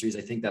all industries.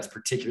 I think that's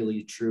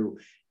particularly true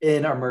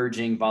in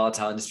emerging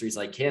volatile industries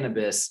like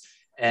cannabis.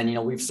 And,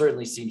 we've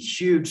certainly seen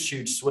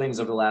huge swings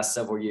over the last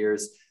several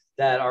years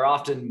that are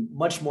often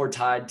much more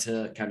tied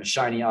to kind of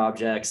shiny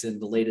objects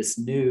and the latest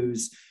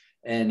news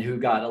and who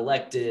got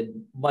elected,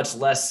 much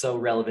less so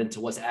relevant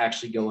to what's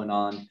actually going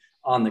on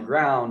the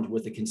ground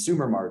with the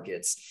consumer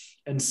markets.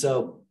 And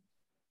so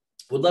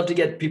would love to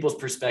get people's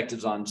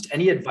perspectives on just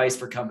any advice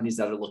for companies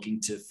that are looking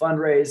to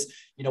fundraise.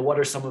 What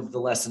are some of the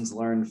lessons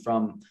learned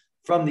from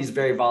these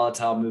very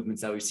volatile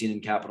movements that we've seen in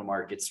capital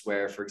markets,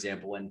 where, for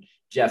example, when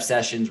Jeff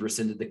Sessions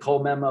rescinded the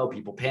Cole memo,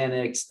 people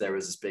panicked, there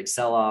was this big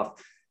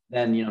sell-off.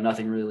 Then,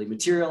 nothing really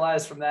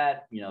materialized from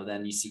that.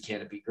 Then you see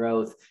Canopy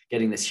Growth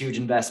getting this huge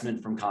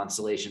investment from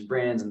Constellation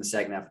Brands in the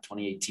second half of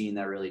 2018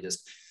 that really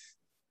just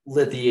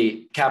lit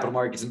the capital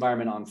markets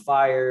environment on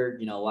fire.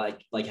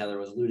 Like Heather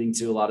was alluding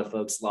to, a lot of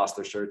folks lost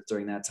their shirts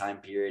during that time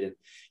period.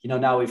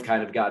 And, now we've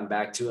kind of gotten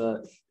back to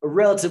a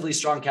relatively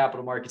strong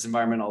capital markets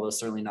environment, although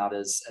certainly not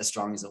as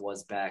strong as it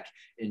was back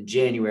in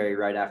January,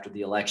 right after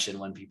the election,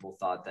 when people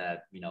thought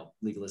that,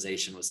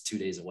 legalization was 2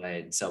 days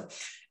away. And so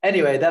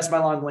anyway, that's my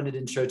long-winded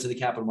intro to the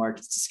capital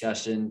markets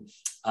discussion.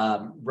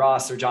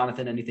 Ross or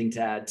Jonathan, anything to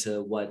add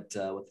to what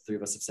the three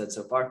of us have said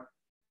so far?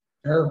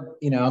 Sure.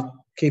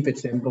 I'll keep it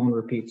simple and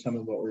repeat some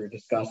of what we were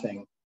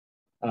discussing.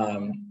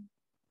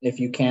 If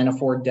you can't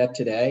afford debt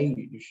today,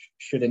 you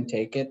shouldn't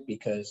take it,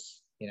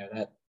 because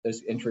that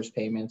those interest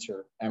payments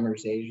or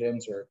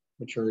amortizations or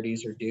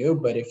maturities are due.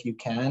 But if you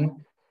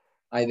can,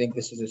 I think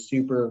this is a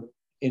super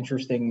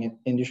interesting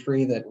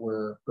industry that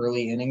we're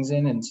early innings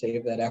in, and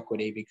save that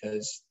equity,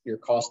 because your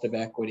cost of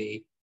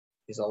equity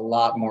is a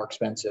lot more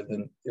expensive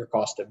than your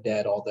cost of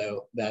debt,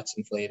 although that's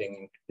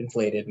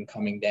inflated and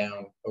coming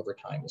down over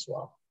time as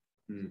well.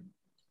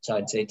 So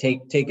I'd say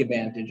take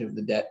advantage of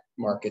the debt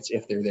markets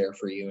if they're there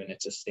for you and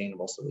it's a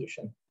sustainable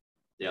solution.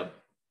 Yep.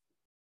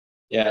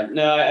 Yeah,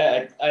 no,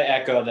 I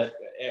echo that,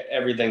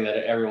 everything that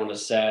everyone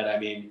has said. I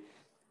mean,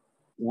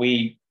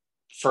 we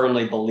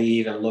firmly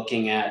believe in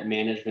looking at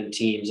management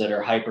teams that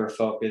are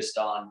hyper-focused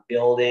on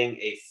building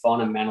a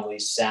fundamentally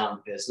sound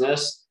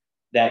business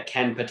that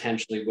can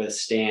potentially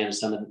withstand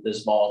some of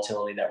this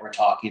volatility that we're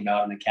talking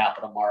about in the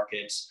capital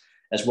markets,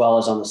 as well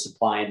as on the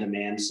supply and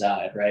demand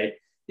side, right?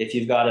 If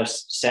you've got a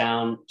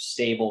sound,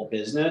 stable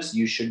business,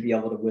 you should be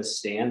able to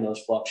withstand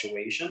those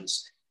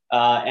fluctuations,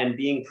 and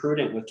being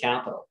prudent with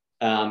capital,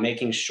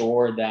 making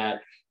sure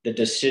that the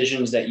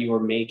decisions that you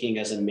are making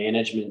as a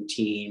management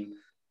team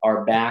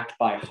are backed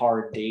by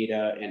hard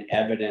data and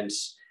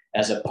evidence,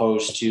 as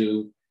opposed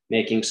to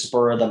making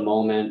spur of the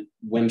moment,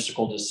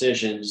 whimsical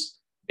decisions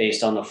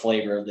based on the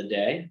flavor of the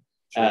day.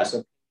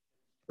 So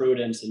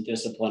prudence and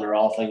discipline are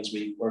all things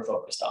we're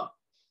focused on.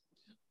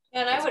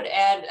 And I would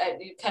add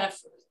kind of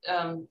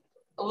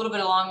a little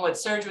bit along what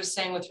Serge was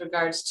saying with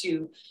regards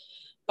to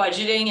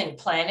budgeting and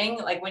planning.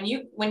 Like when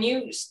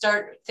you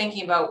start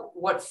thinking about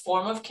what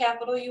form of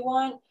capital you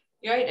want,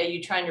 right? Are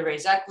you trying to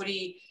raise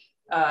equity?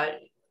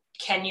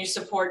 Can you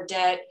support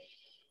debt?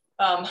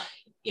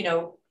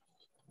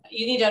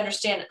 You need to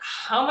understand,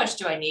 how much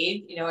do I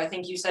need? I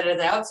think you said at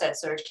the outset,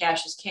 Serge,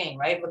 cash is king,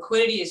 right?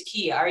 Liquidity is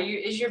key.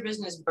 Is your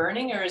business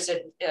burning, or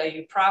are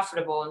you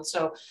profitable? And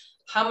so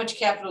how much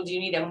capital do you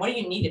need, and what do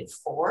you need it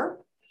for?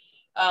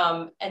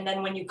 And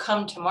then when you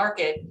come to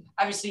market,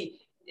 obviously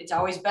it's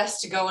always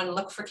best to go and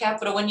look for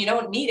capital when you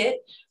don't need it,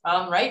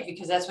 right?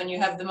 Because that's when you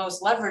have the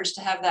most leverage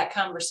to have that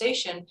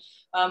conversation.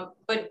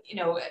 But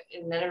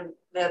and then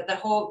the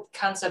whole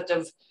concept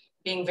of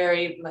being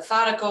very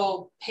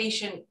methodical,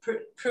 patient,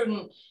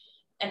 prudent,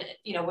 and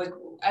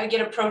I get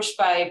approached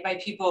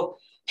by people.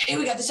 Hey,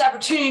 we got this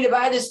opportunity to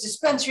buy this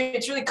dispensary.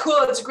 It's really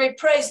cool. It's a great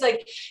price.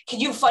 Like, can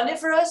you fund it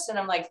for us? And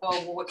I'm like, well,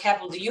 what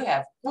capital do you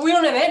have? Well, we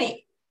don't have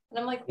any. And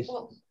I'm like,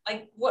 well,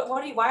 like,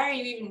 why are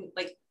you even,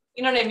 like,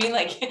 you know what I mean?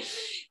 Like,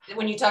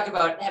 when you talk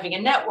about having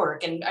a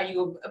network, and are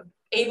you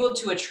able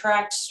to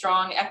attract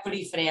strong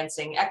equity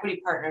financing,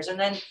 equity partners? And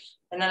then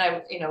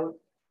I,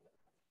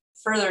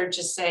 further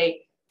just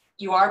say,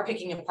 you are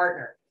picking a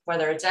partner,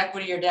 whether it's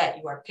equity or debt,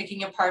 you are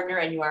picking a partner,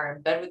 and you are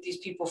in bed with these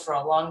people for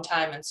a long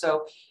time. And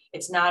so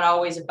it's not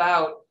always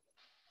about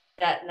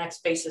that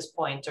next basis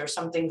point or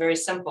something very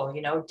simple.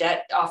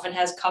 Debt often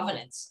has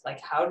covenants. Like,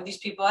 how do these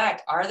people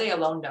act? Are they a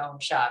loan to own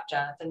shop?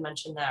 Jonathan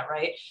mentioned that,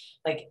 right?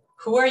 Like,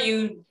 who are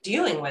you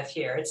dealing with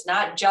here? It's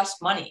not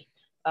just money.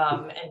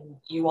 And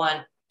you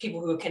want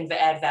people who can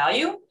add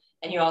value,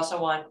 and you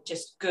also want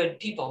just good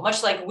people,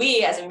 much like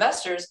we as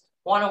investors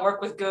want to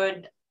work with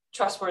good,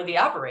 trustworthy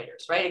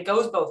operators, right? It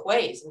goes both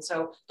ways. And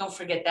so don't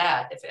forget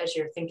that as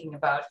you're thinking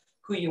about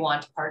who you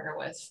want to partner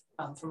with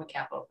from a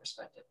capital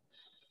perspective.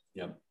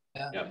 Yep.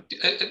 Yeah.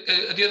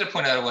 The other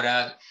point I would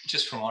add,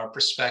 just from our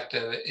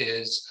perspective,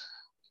 is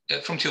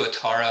from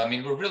Tuatara. I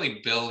mean, we're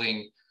really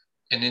building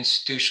an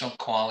institutional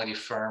quality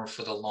firm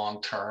for the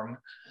long term.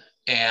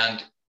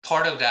 And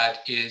part of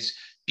that is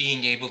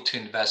being able to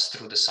invest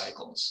through the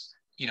cycles.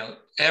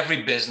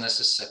 Every business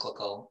is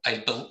cyclical.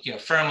 I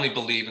firmly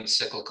believe in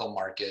cyclical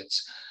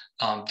markets.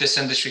 This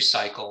industry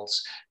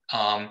cycles.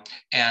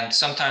 And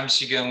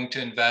sometimes you're going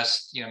to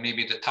invest,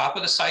 maybe at the top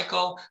of the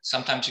cycle.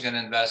 Sometimes you're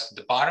going to invest at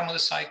the bottom of the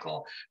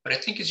cycle. But I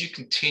think as you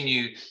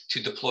continue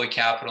to deploy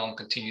capital and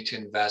continue to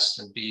invest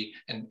and be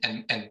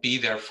be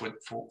there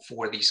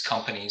for these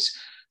companies,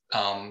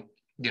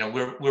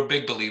 we're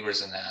big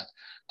believers in that.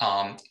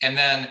 And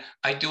then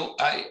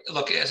I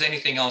look, as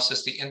anything else,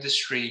 as the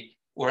industry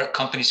or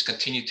companies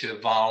continue to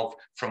evolve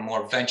from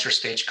more venture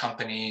stage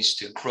companies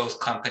to growth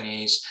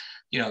companies,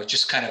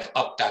 just kind of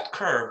up that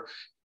curve,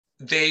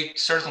 they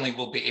certainly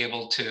will be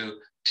able to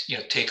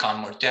take on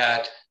more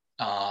debt,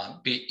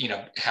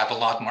 have a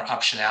lot more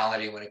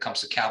optionality when it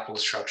comes to capital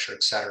structure,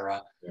 et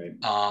cetera. Right.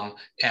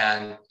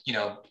 And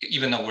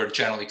even though we're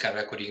generally kind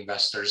of equity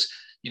investors,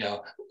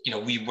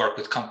 we work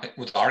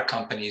with our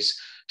companies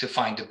to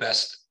find the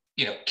best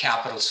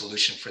capital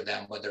solution for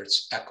them, whether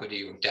it's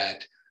equity or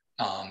debt,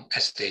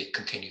 as they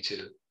continue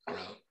to grow.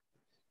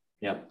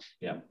 Yep.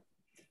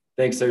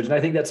 Thanks, Serge. And I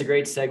think that's a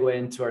great segue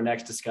into our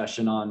next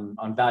discussion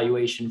on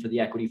valuation for the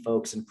equity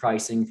folks and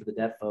pricing for the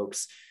debt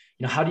folks.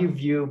 How do you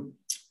view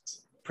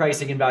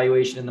pricing and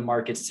valuation in the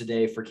markets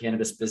today for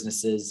cannabis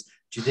businesses?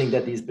 Do you think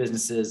that these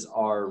businesses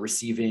are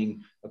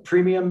receiving a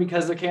premium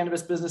because they're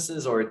cannabis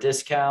businesses, or a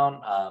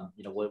discount?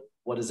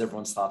 What is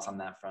everyone's thoughts on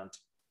that front?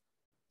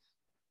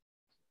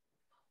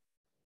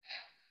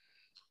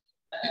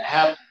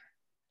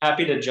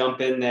 Happy to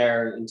jump in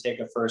there and take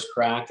a first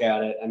crack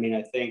at it. I mean,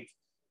 I think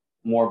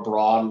more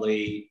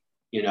broadly,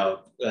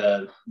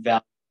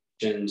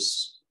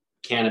 valuations,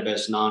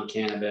 cannabis,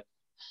 non-cannabis,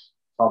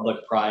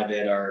 public,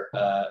 private are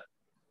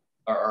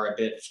a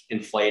bit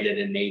inflated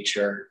in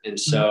nature. And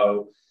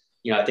so,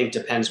 I think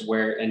depends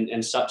where,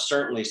 and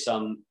certainly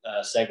some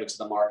segments of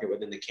the market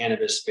within the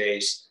cannabis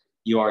space,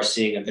 you are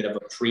seeing a bit of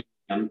a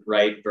premium,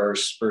 right,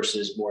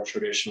 versus more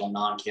traditional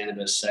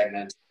non-cannabis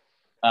segments.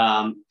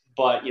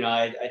 But,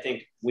 I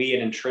think we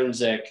at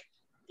Intrinsic,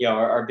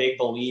 are big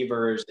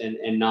believers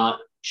in not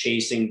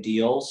chasing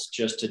deals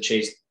just to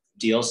chase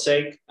deal's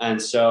sake.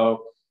 And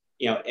so,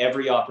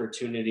 every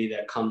opportunity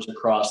that comes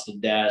across the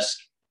desk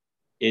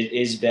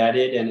is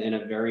vetted in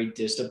a very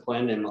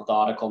disciplined and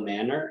methodical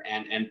manner,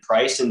 and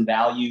price and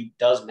value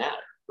does matter,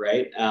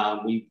 right?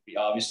 We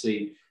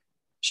obviously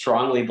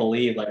strongly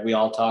believe, like we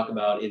all talk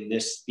about in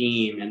this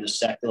theme, and the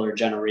secular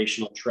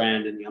generational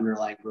trend and the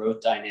underlying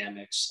growth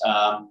dynamics.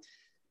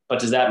 But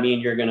does that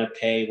mean you're going to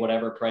pay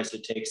whatever price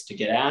it takes to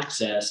get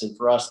access? And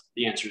for us,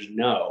 the answer is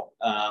no.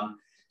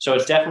 So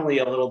it's definitely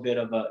a little bit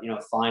of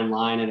a fine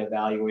line in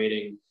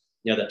evaluating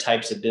the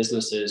types of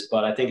businesses,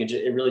 but I think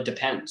it really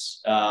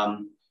depends.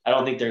 I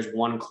don't think there's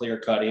one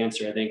clear-cut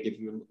answer. I think if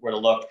you were to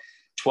look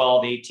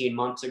 12, 18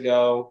 months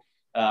ago,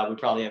 we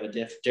probably have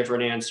a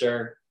different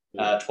answer.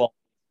 12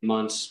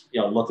 months,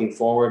 looking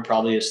forward,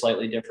 probably a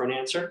slightly different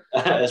answer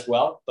as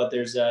well. But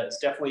it's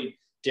definitely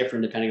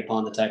different depending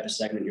upon the type of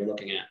segment you're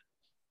looking at.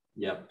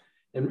 Yep.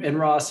 And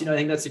Ross, I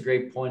think that's a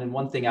great point. And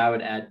one thing I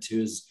would add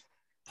too is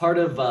part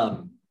of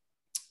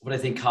what I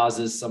think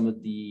causes some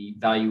of the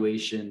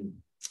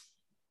valuation,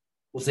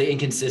 we'll say,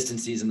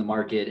 inconsistencies in the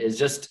market is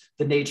just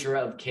the nature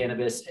of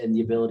cannabis and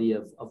the ability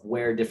of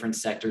where different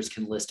sectors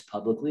can list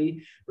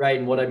publicly, right?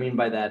 And what I mean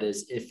by that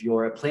is if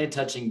you're a plant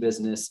touching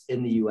business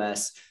in the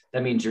US,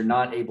 that means you're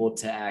not able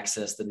to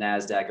access the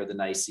NASDAQ or the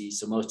NYSE.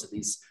 So most of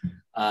these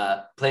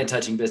plant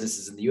touching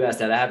businesses in the US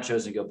that have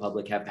chosen to go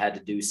public have had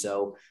to do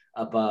so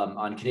up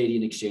on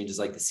Canadian exchanges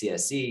like the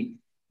CSE.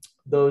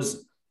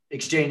 Those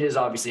exchanges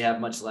obviously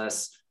have much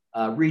less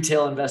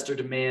retail investor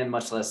demand,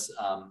 much less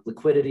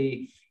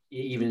liquidity,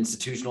 even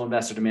institutional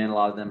investor demand. A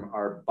lot of them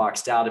are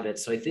boxed out of it.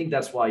 So I think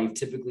that's why you've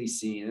typically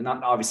seen, and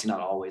not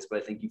always,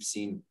 but I think you've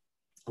seen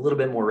a little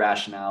bit more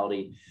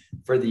rationality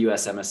for the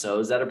US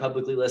MSOs that are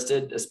publicly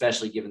listed,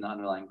 especially given the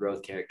underlying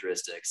growth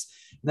characteristics.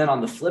 And then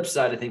on the flip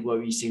side, I think what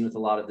we've seen with a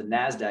lot of the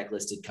NASDAQ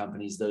listed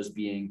companies, those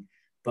being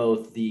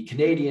both the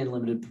Canadian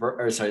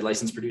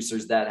licensed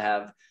producers that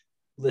have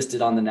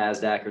listed on the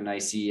NASDAQ or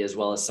NYSE, as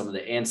well as some of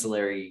the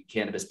ancillary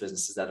cannabis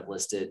businesses that have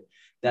listed,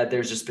 that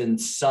there's just been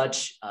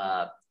such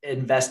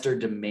investor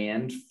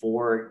demand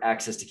for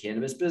access to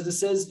cannabis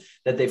businesses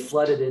that they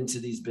flooded into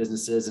these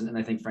businesses. And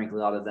I think, frankly,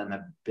 a lot of them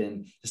have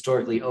been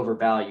historically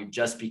overvalued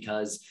just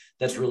because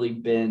that's really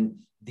been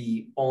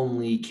the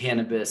only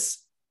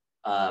cannabis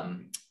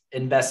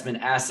investment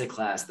asset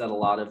class that a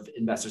lot of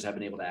investors have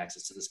been able to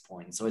access to this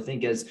point. And so I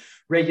think as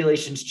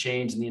regulations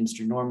change and the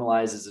industry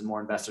normalizes and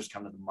more investors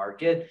come to the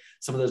market,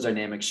 some of those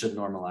dynamics should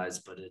normalize,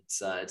 but it's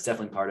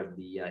definitely part of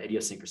the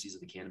idiosyncrasies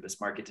of the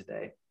cannabis market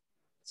today.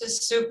 It's a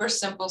super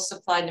simple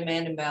supply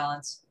demand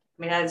imbalance.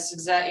 I mean, that's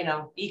exactly,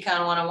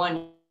 econ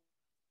 101,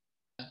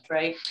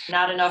 right?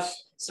 Not enough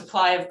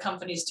supply of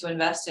companies to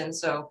invest in.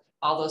 So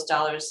all those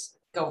dollars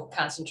go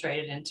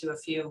concentrated into a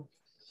few.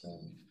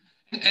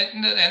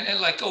 And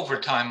like over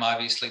time,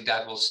 obviously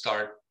that will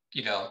start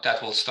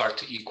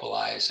to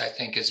equalize. I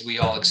think, as we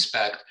all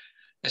expect,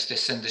 as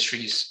this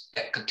industry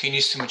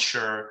continues to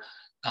mature,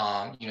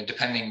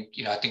 depending,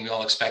 I think we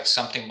all expect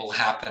something will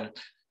happen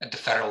at the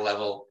federal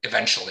level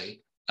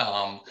eventually.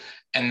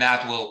 And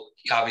that will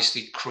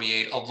obviously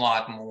create a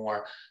lot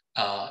more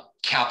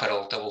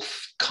capital that will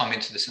come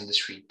into this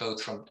industry,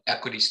 both from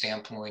equity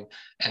standpoint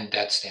and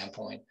debt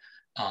standpoint.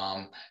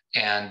 That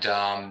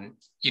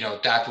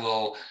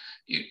will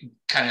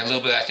kind of a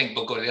little bit, I think,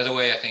 will go the other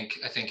way. I think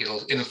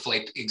it'll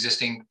inflate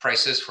existing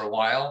prices for a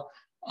while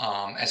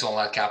as all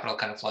that capital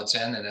kind of floods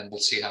in, and then we'll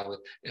see how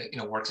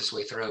it works its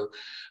way through.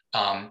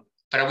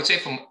 But I would say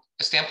from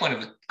a standpoint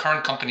of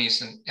current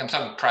companies, and I'm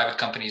talking private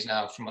companies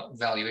now from a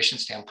valuation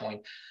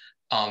standpoint,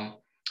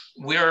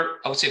 we're,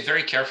 I would say,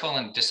 very careful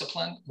and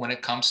disciplined when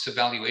it comes to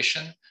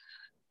valuation.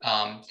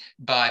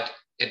 But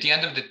at the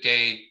end of the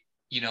day,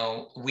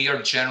 we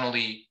are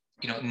generally,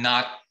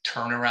 not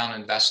turnaround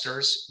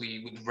investors.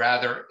 We would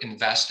rather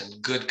invest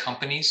in good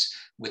companies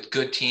with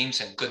good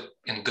teams and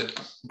good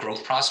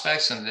growth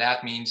prospects. And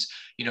that means,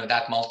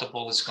 that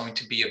multiple is going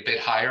to be a bit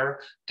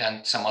higher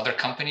than some other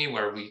company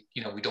where we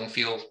don't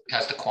feel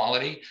has the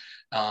quality.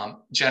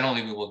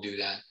 Generally, we will do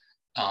that.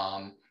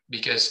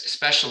 Because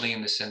especially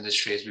in this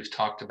industry, as we've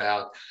talked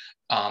about,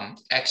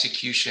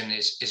 execution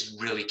is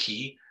really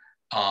key.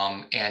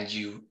 And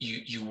you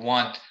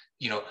want,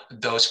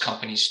 those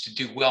companies to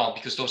do well,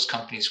 because those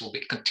companies will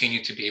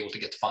continue to be able to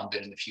get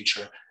funded in the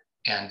future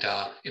and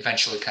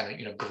eventually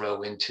kind of,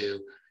 grow into,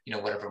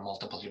 whatever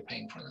multiple you're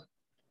paying for them.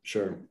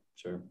 Sure.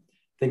 I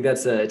think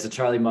it's a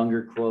Charlie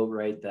Munger quote,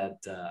 right? That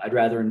I'd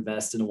rather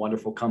invest in a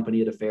wonderful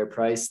company at a fair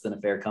price than a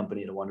fair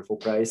company at a wonderful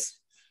price.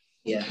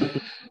 Yeah.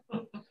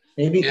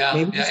 Maybe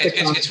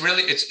it's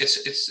really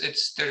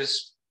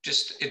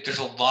there's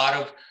a lot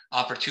of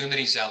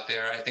opportunities out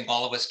there. I think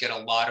all of us get a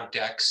lot of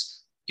decks,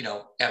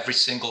 every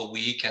single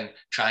week, and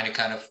trying to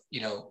kind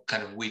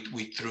of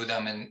weed through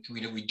them. And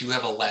we do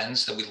have a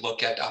lens that we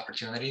look at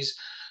opportunities,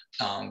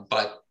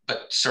 but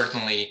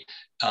certainly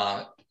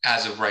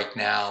as of right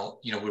now,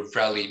 we're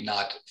really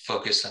not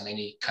focused on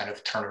any kind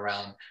of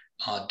turnaround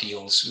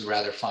deals. We'd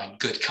rather find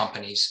good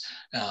companies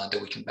that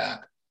we can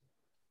back.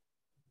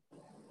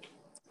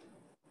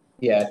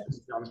 Yeah,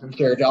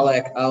 Serge,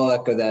 I'll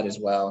echo that as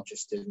well.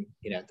 Just in,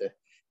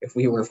 if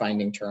we were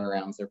finding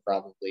turnarounds, they're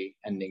probably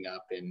ending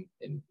up in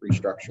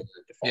restructuring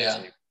or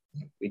defaults.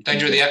 Yeah, then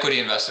you're the equity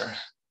investor.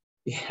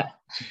 Yeah.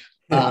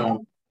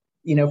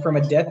 From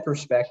a debt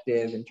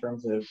perspective, in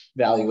terms of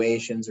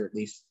valuations, or at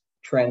least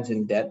trends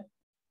in debt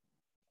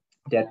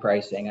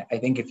pricing, I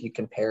think if you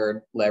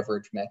compared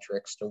leverage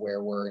metrics to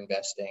where we're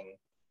investing,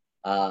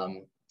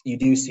 you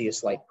do see a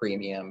slight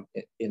premium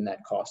in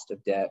that cost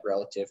of debt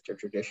relative to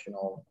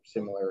traditional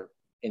similar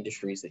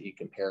industries that you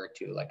compare it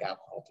to, like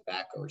alcohol,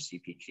 tobacco, or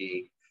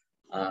CPG.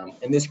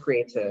 And this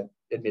creates a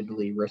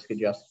admittedly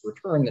risk-adjusted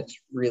return that's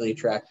really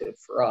attractive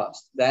for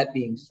us. That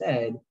being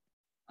said,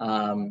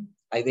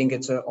 I think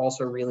it's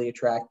also a really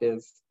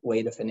attractive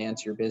way to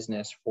finance your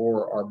business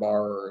for our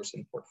borrowers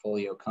and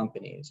portfolio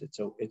companies.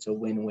 It's a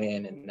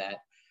win-win, and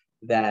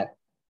that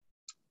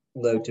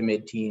low to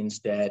mid-teens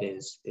debt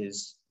is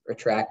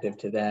attractive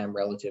to them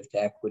relative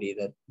to equity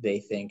that they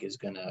think is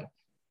going to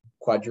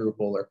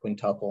quadruple or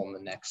quintuple in the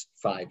next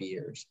 5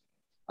 years.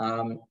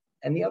 And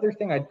the other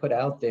thing I'd put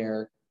out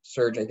there,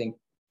 Serge, I think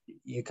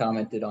you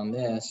commented on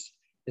this,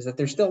 is that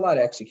there's still a lot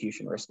of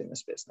execution risk in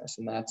this business.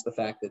 And that's the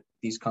fact that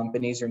these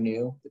companies are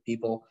new, the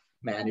people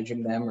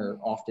managing them are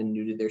often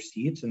new to their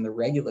seats, and the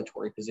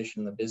regulatory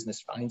position the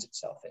business finds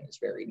itself in is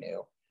very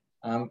new.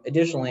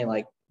 Additionally,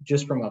 like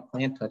just from a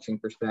plant touching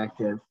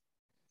perspective,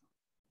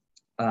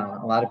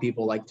 a lot of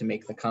people like to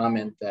make the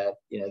comment that,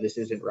 this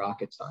isn't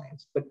rocket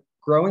science, but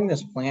growing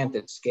this plant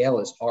at scale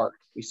is hard.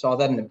 We saw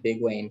that in a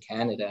big way in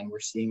Canada, and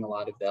we're seeing a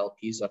lot of the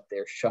LPs up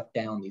there shut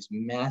down these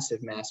massive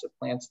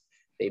plants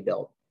they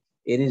built.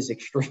 It is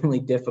extremely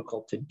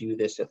difficult to do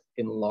this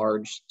in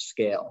large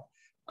scale.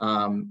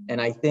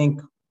 And I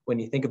think when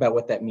you think about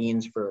what that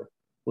means for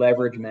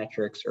leverage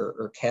metrics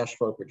or cash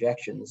flow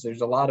projections,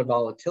 there's a lot of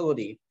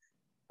volatility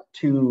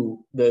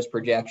to those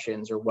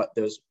projections or what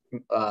those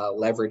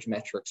leverage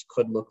metrics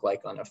could look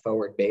like on a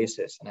forward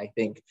basis. And I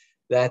think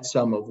that's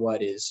some of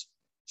what is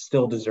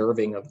still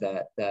deserving of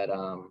that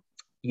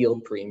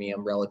yield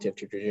premium relative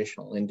to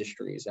traditional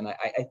industries. And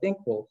I think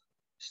will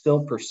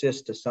still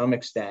persist to some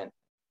extent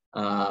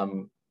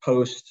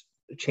post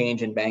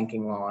change in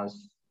banking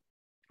laws.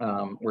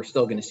 We're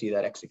still going to see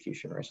that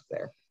execution risk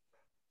there.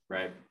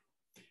 Right.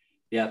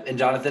 Yeah. And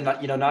Jonathan,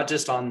 not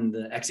just on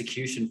the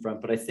execution front,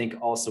 but I think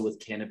also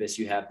with cannabis,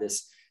 you have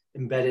this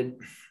embedded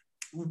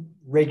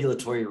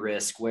regulatory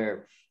risk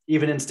where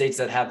even in states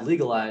that have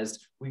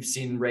legalized, we've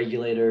seen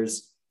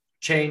regulators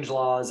change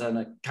laws on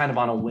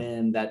a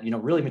whim that,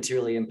 really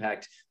materially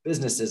impact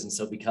businesses. And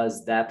so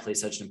because that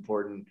plays such an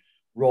important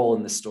role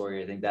in the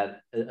story, I think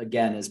that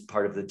again is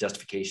part of the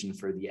justification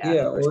for the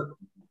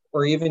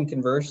or even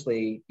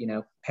conversely,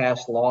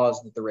 pass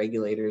laws that the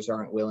regulators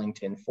aren't willing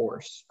to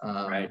enforce,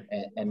 right.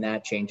 And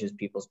that changes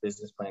people's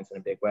business plans in a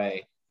big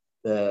way.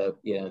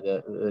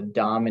 The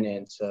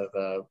dominance of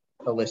a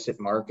illicit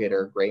market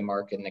or gray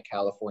market in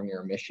California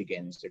or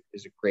Michigan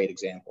is a great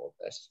example of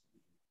this.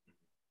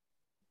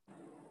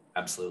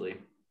 Absolutely.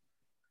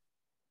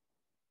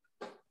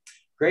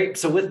 Great.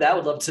 So with that,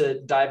 we'd love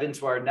to dive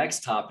into our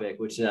next topic,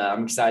 which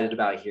I'm excited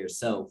about here.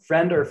 So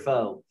friend or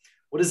foe?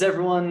 what does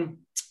everyone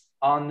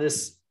on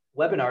this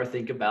webinar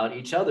think about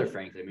each other,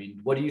 frankly? I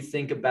mean, what do you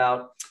think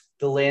about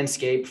the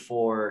landscape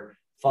for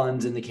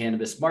funds in the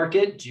cannabis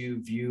market? Do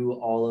you view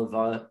all of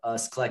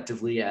us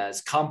collectively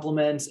as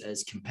complements,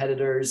 as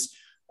competitors,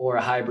 or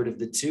a hybrid of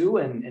the two?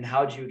 And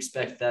how do you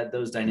expect that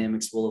those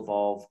dynamics will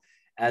evolve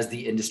as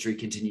the industry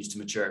continues to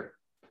mature?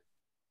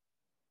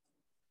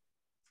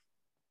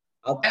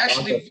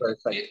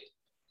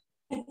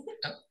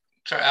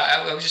 Sorry,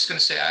 I was just going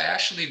to say, I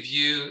actually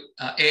view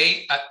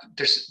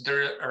there's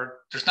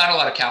not a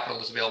lot of capital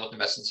that's available in the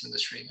investments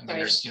industry. I mean,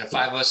 there's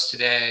 5 of us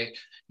today.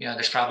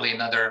 There's probably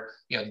another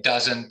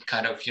dozen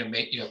kind of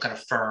kind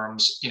of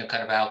firms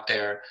kind of out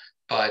there.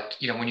 But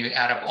when you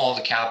add up all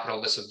the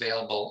capital that's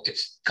available,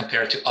 it's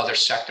compared to other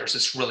sectors,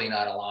 it's really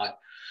not a lot.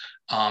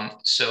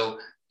 So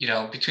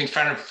between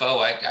friend and foe,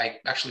 I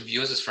actually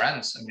view us as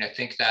friends. I mean, I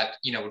think that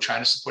we're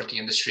trying to support the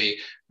industry,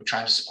 we're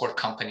trying to support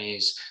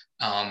companies.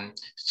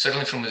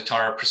 Certainly from the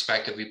Tara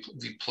perspective, we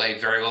play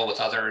very well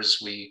with others.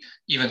 We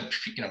even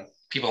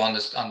people on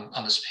this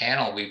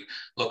panel, we've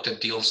looked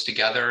at deals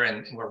together,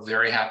 and we're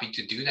very happy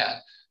to do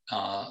that.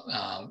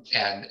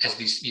 And as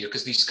these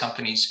because these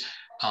companies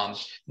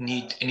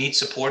need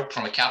support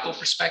from a capital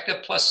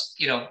perspective. Plus,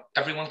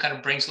 everyone kind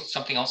of brings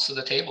something else to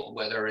the table,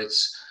 whether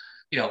it's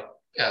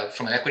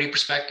from an equity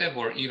perspective,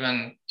 or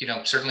even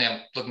certainly I'm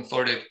looking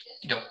forward to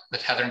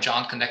with Heather and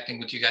John connecting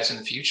with you guys in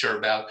the future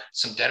about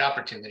some debt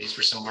opportunities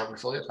for some of our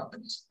portfolio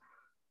companies.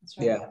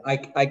 Right. Yeah,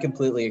 I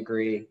completely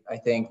agree. I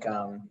think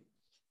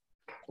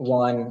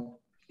one,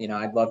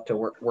 I'd love to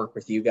work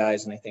with you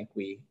guys, and I think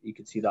you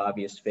could see the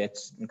obvious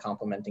fits in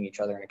complementing each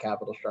other in a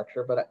capital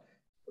structure. But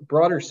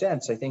broader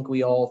sense, I think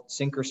we all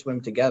sink or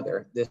swim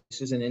together. This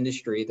is an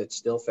industry that's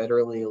still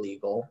federally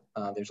illegal.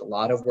 There's a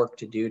lot of work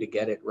to do to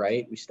get it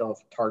right. We still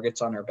have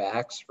targets on our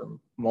backs from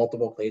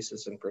multiple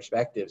places and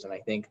perspectives. And I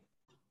think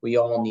we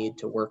all need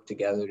to work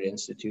together to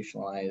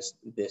institutionalize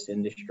this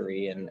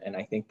industry. And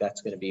I think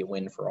that's going to be a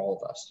win for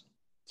all of us.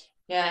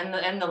 Yeah,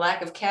 and the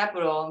lack of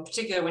capital, in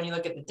particular, when you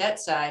look at the debt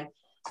side,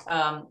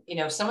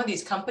 some of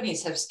these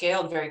companies have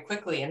scaled very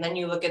quickly. And then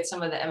you look at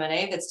some of the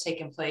M&A that's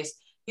taken place.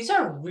 These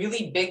are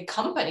really big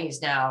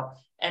companies now.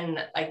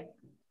 And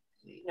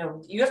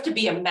you have to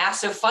be a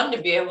massive fund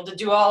to be able to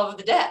do all of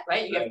the debt,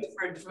 right? You have to,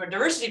 from a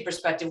diversity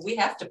perspective, we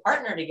have to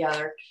partner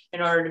together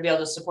in order to be able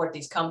to support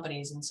these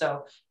companies. And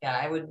so, yeah,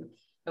 I would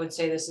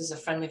say this is a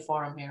friendly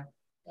forum here.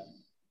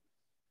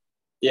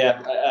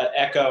 Yeah,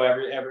 echo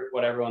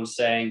what everyone's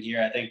saying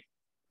here. I think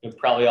we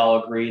probably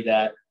all agree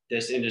that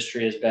this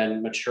industry has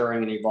been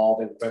maturing and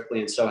evolving quickly,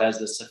 and so has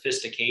the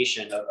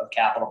sophistication of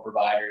capital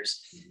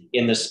providers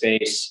in the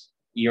space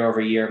year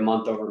over year,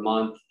 month over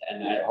month.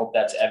 And I hope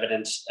that's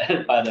evidenced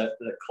by the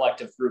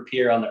collective group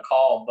here on the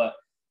call. But,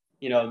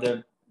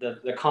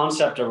 the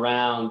concept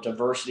around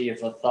diversity of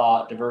the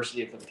thought,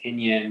 diversity of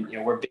opinion,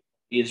 we're big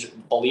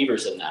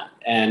believers in that.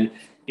 And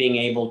being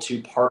able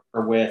to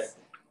partner with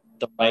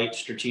the right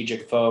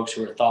strategic folks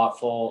who are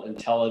thoughtful,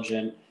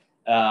 intelligent,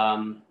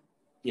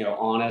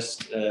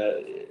 honest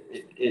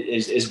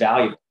is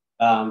valuable.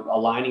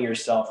 Aligning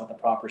yourself with the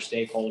proper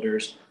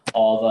stakeholders,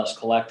 all of us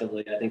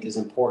collectively, I think is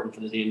important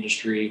for the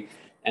industry,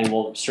 and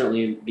will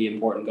certainly be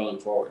important going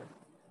forward.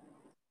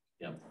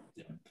 Yeah.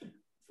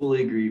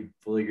 Fully agree.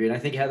 And I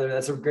think, Heather,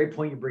 that's a great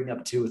point you bring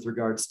up too, with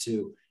regards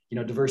to,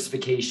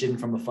 diversification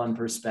from a fund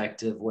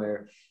perspective,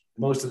 where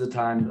most of the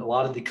time, a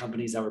lot of the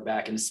companies that we're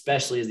backing,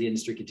 especially as the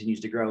industry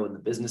continues to grow and the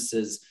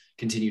businesses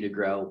continue to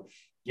grow,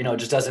 it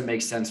just doesn't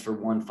make sense for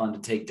one fund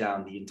to take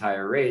down the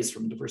entire raise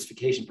from a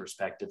diversification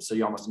perspective. So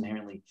you almost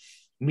inherently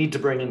need to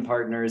bring in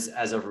partners.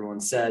 As everyone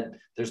said,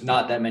 there's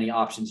not that many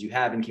options you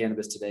have in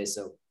cannabis today.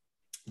 So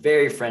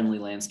very friendly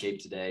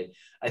landscape today.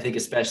 I think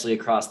especially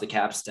across the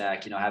cap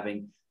stack,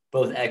 having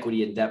both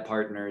equity and debt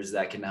partners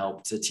that can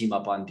help to team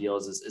up on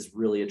deals is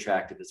really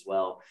attractive as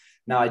well.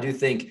 Now, I do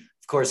think,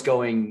 of course,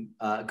 going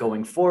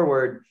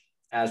forward,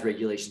 as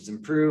regulations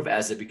improve,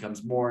 as it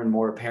becomes more and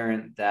more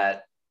apparent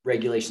that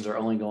regulations are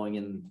only going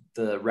in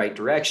the right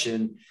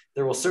direction,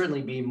 there will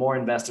certainly be more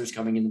investors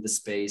coming into the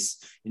space,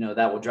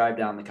 that will drive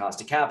down the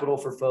cost of capital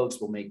for folks,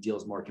 will make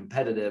deals more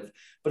competitive.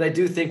 But I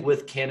do think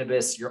with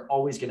cannabis, you're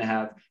always going to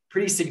have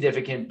pretty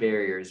significant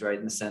barriers, right?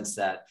 In the sense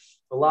that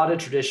a lot of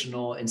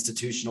traditional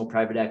institutional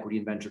private equity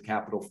and venture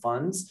capital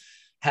funds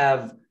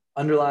have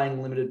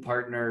underlying limited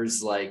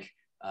partners like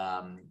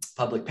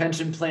public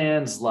pension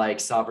plans, like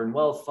sovereign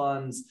wealth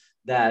funds,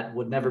 that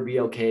would never be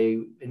okay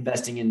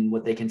investing in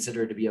what they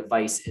consider to be a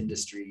vice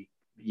industry,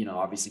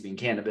 obviously being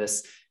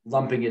cannabis,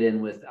 lumping it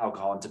in with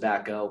alcohol and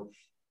tobacco.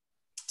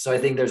 So I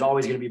think there's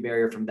always going to be a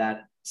barrier from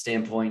that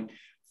standpoint.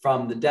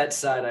 From the debt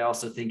side, I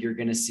also think you're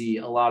going to see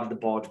a lot of the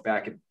bulge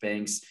bracket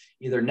banks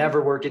either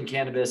never work in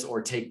cannabis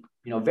or take,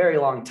 a very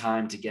long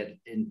time to get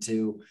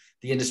into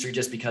the industry,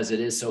 just because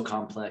it is so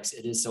complex,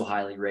 it is so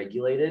highly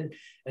regulated.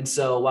 And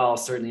so while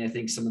certainly I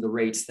think some of the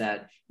rates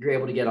that you're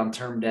able to get on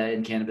term debt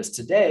in cannabis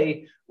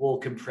today will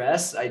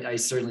compress, I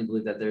certainly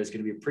believe that there's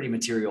going to be a pretty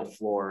material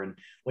floor. And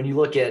when you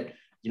look at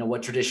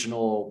what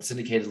traditional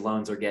syndicated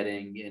loans are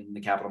getting in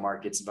the capital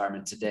markets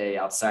environment today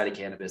outside of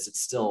cannabis,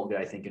 it's still,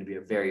 I think, going to be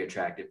a very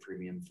attractive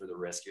premium for the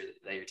risk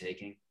that you're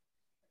taking.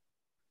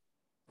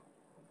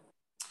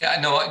 Yeah,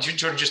 no,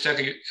 Jordan, just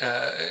to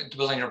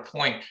build on your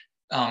point,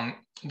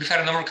 we've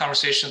had a number of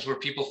conversations where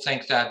people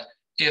think that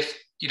if,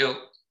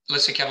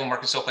 let's say capital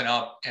markets open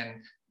up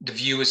and the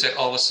view is that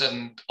all of a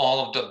sudden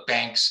all of the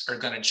banks are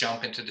going to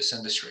jump into this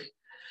industry,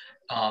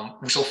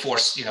 which will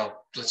force,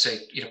 let's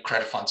say,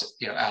 credit funds,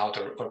 out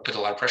or put a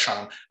lot of pressure on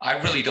them.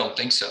 I really don't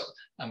think so.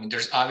 I mean,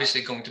 there's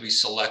obviously going to be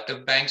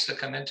selective banks that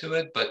come into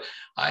it, but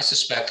I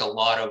suspect a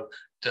lot of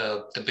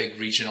the big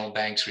regional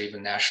banks or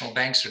even national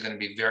banks are going to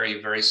be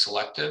very, very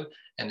selective,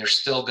 and there's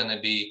still going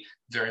to be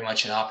very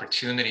much an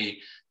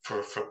opportunity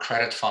for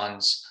credit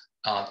funds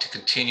to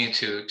continue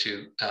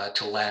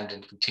to lend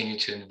and continue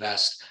to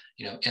invest,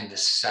 in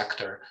this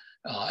sector,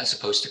 as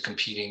opposed to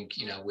competing,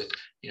 with,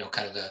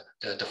 kind of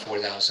the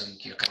 4,000,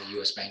 kind of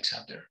U.S. banks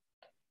out there.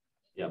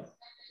 Yeah,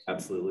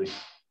 absolutely.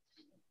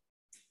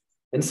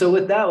 And so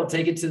with that, we'll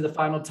take it to the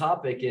final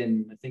topic.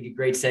 And I think a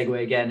great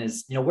segue again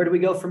is, where do we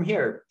go from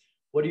here?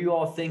 What do you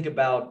all think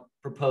about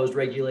proposed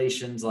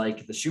regulations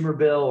like the Schumer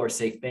bill or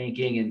safe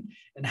banking,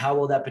 and how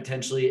will that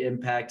potentially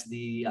impact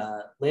the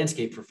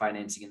landscape for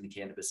financing in the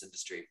cannabis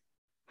industry?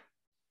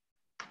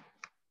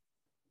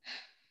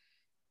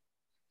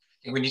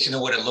 We need to know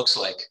what it looks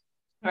like.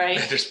 Right.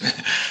 There's been,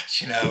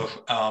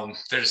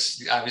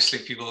 there's obviously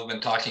people have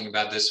been talking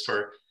about this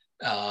for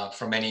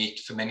many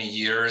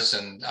years,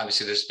 and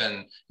obviously there's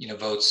been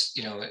votes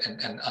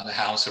and on the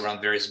House around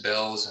various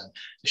bills, and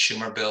the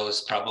Schumer bill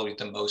is probably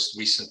the most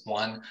recent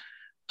one.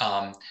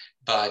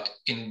 But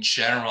in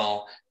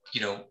general,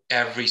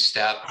 every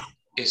step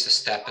is a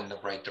step in the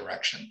right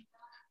direction.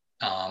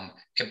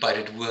 But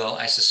it will,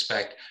 I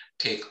suspect,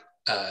 take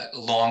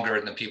longer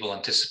than people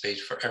anticipate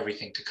for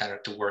everything to kind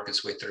of to work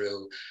its way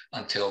through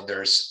until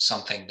there's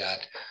something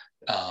that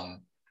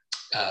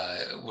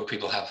where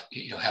people have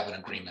have an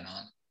agreement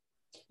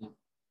on.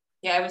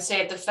 Yeah, I would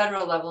say at the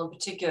federal level in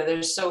particular,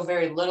 there's so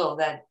very little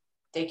that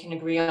they can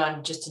agree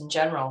on just in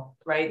general,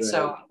 right?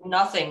 So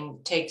nothing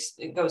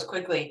goes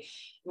quickly.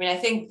 I mean, I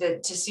think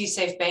that to see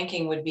safe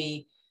banking would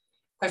be,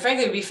 quite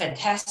frankly, would be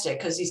fantastic,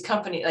 because these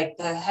companies, like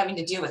having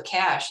to deal with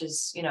cash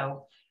is,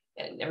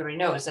 everybody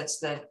knows that's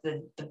the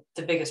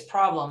biggest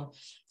problem.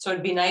 So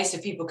it'd be nice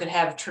if people could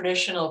have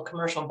traditional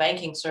commercial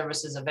banking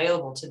services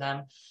available to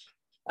them.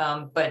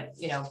 But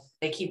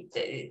they keep,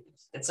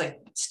 it's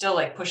like still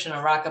like pushing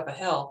a rock up a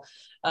hill.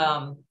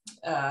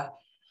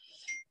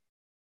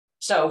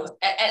 So,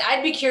 and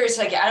I'd be curious,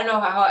 like, I don't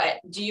know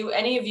do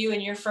any of you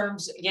in your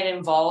firms get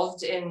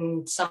involved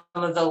in some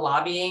of the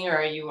lobbying, or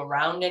are you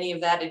around any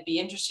of that? It'd be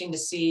interesting to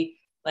see,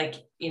 like,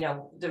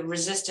 the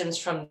resistance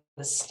from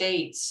the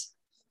states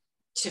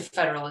to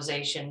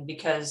federalization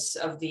because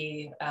of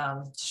the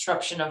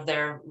disruption of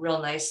their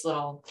real nice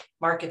little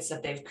markets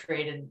that they've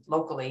created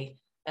locally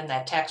and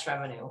that tax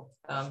revenue.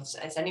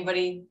 Is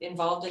anybody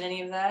involved in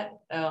any of that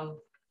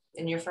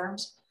in your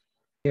firms?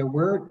 Yeah,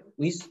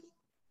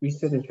 we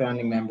sit as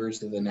founding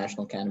members of the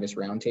National Cannabis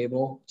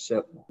Roundtable,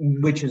 so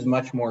which is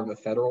much more of a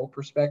federal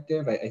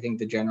perspective. I think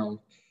the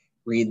general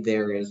read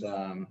there is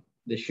the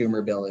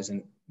Schumer bill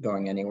isn't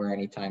going anywhere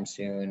anytime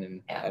soon,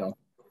 and I don't,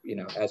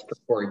 as per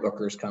Cory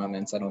Booker's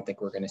comments, I don't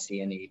think we're going to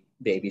see any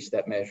baby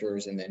step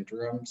measures in the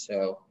interim.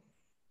 So,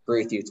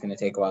 agree with you, it's going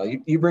to take a while.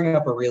 You bring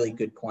up a really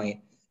good point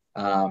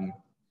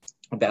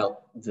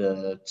about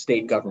the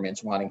state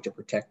governments wanting to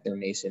protect their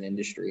nascent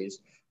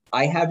industries.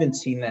 I haven't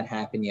seen that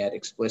happen yet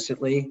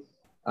explicitly.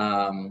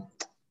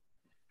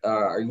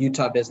 Our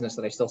Utah business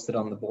that I still sit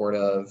on the board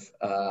of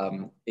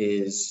I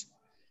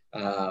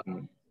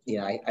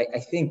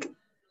think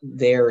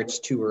there it's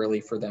too early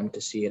for them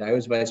to see it. I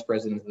was vice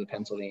president of the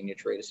Pennsylvania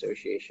Trade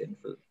Association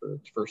for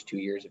its first 2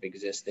 years of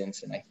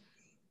existence, and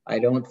I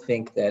don't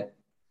think that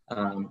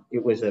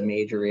it was a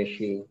major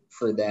issue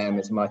for them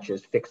as much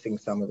as fixing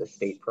some of the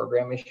state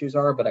program issues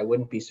are, but I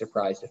wouldn't be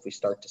surprised if we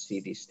start to see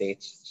these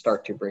states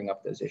start to bring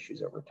up those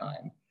issues over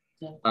time.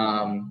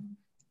 Yeah.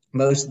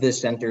 Most of this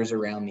centers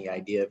around the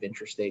idea of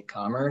interstate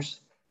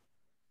commerce.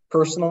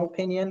 Personal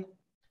opinion,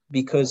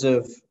 because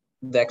of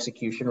the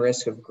execution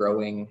risk of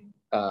growing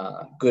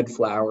good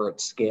flower at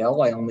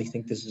scale, I only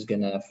think this is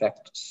going to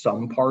affect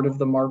some part of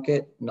the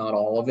market, not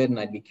all of it, and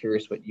I'd be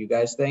curious what you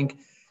guys think.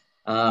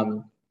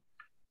 The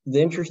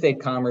interstate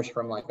commerce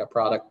from like a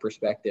product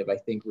perspective, I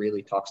think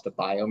really talks to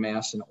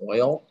biomass and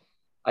oil.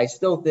 I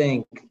still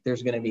think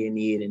there's going to be a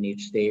need in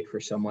each state for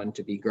someone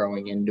to be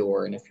growing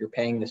indoor. And if you're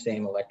paying the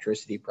same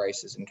electricity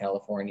prices in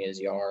California as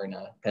you are in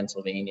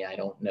Pennsylvania, I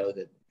don't know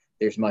that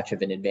there's much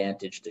of an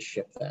advantage to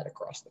ship that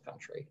across the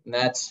country. And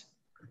that's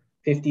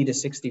 50 to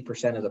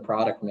 60% of the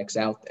product mix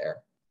out there.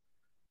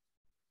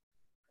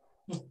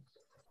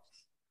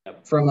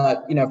 From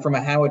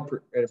a how it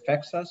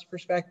affects us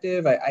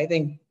perspective, I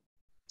think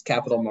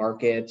capital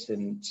markets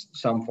and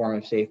some form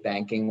of safe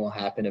banking will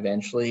happen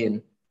eventually.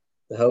 And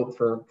the hope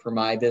for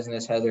my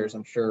business, Heather, is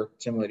I'm sure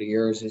similar to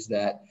yours, is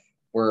that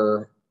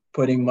we're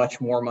putting much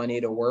more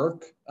money to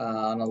work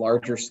on a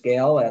larger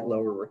scale at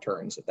lower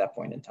returns at that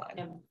point in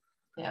time.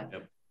 Yeah.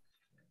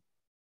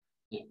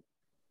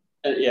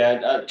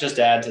 Just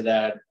to add to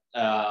that,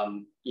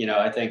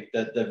 I think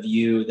that the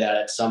view that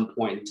at some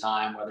point in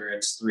time, whether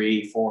it's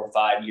 3, 4,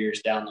 5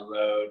 years down the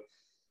road,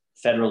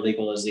 federal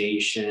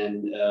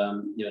legalization,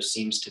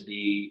 seems to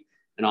be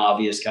an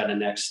obvious kind of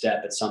next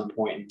step at some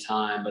point in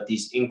time. But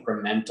these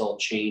incremental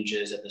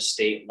changes at the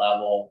state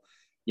level,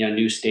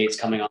 new states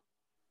coming on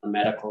the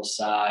medical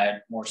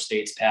side, more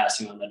states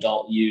passing on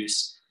adult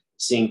use,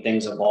 seeing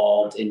things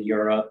evolved in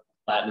Europe,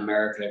 Latin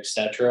America, et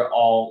cetera,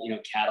 all,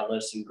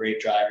 catalysts and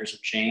great drivers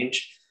of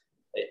change.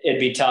 It'd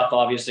be tough,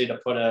 obviously, to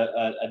put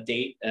a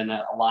date and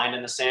a line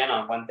in the sand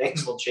on when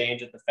things will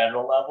change at the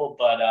federal level.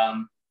 But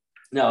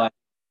no,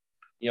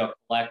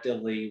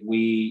 collectively,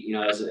 we,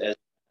 as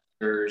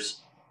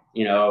investors,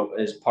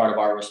 as part of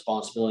our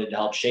responsibility to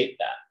help shape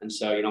that. And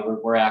so,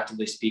 we're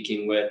actively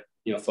speaking with,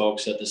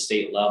 folks at the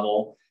state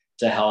level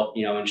to help,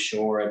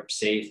 ensure a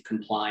safe,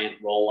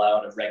 compliant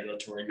rollout of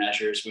regulatory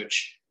measures,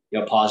 which,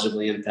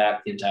 positively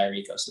impact the entire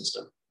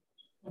ecosystem.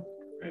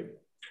 Right.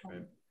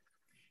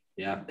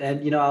 Yeah.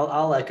 And,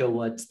 I'll echo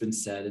what's been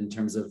said in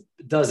terms of,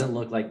 it doesn't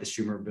look like the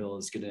Schumer bill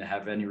is going to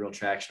have any real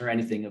traction or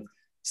anything of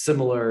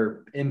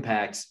similar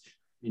impact,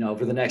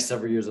 over the next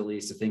several years, at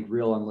least. I think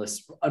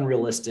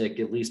unrealistic,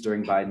 at least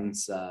during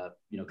Biden's,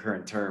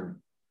 current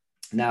term.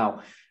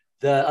 Now,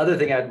 the other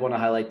thing I'd want to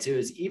highlight too,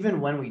 is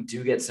even when we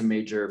do get some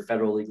major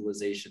federal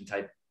legalization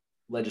type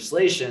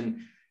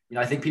legislation,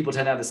 I think people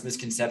tend to have this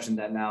misconception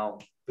that now,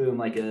 boom,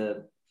 like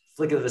a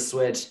flick of a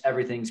switch,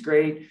 everything's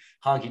great,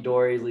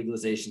 honky-dory,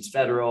 legalization's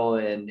federal,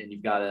 and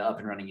you've got an up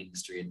and running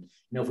industry. And,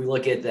 if we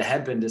look at the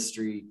hemp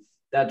industry,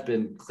 that's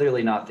been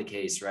clearly not the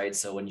case, right?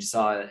 So when you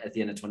saw at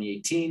the end of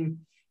 2018,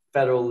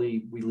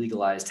 federally, we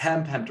legalized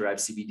hemp-derived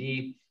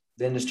CBD,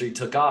 the industry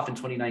took off in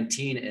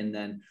 2019, and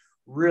then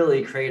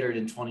really cratered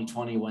in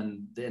 2020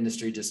 when the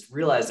industry just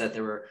realized that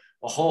there were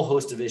a whole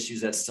host of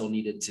issues that still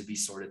needed to be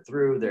sorted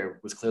through. There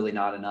was clearly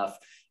not enough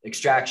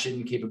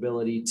extraction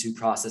capability to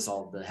process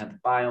all of the hemp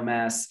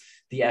biomass.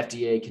 The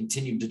FDA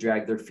continued to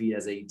drag their feet,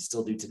 as they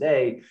still do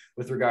today,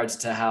 with regards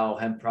to how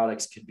hemp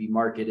products could be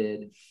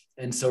marketed.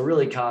 And so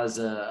really caused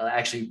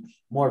actually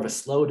more of a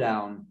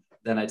slowdown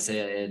than I'd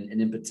say an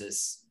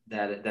impetus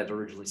that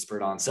originally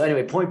spurred on. So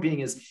anyway, point being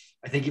is,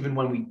 I think even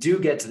when we do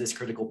get to this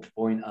critical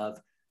point of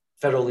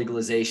federal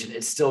legalization,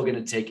 it's still going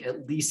to take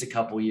at least a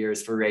couple of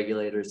years for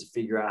regulators to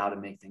figure out how to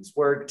make things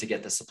work, to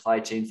get the supply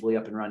chain fully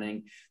up and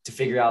running, to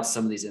figure out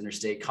some of these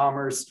interstate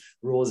commerce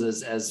rules.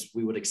 As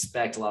we would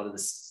expect, a lot of the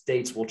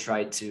states will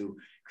try to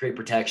create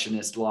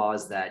protectionist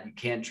laws that you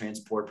can't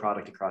transport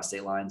product across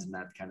state lines and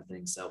that kind of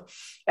thing. So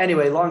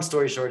anyway, long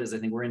story short is I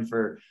think we're in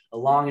for a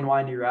long and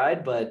windy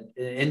ride, but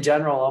in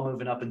general, all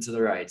moving up and to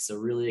the right. So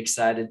really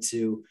excited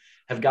to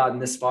have gotten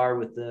this far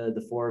with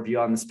the four of you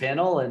on this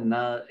panel, and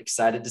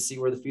excited to see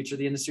where the future of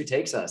the industry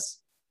takes us.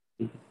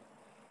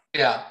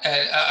 Yeah,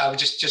 and I would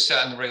just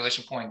on the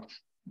regulation point,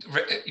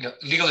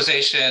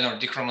 legalization or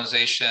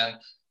decriminalization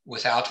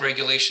without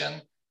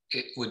regulation,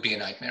 it would be a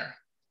nightmare.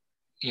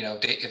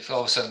 If all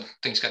of a sudden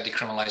things got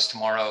decriminalized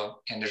tomorrow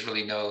and there's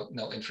really no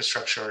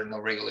infrastructure, no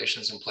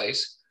regulations in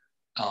place,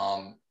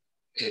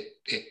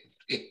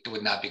 it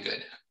would not be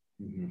good.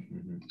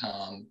 Mm-hmm.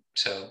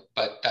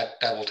 But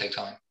that will take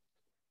time.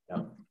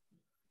 Yeah,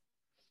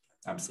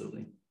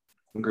 absolutely.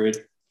 Agreed.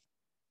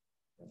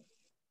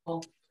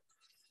 Well,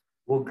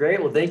 great.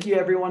 Well, thank you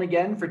everyone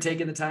again for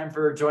taking the time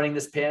for joining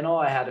this panel.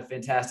 I had a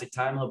fantastic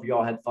time. Hope you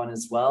all had fun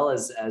as well,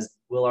 as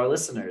will our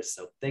listeners.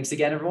 So thanks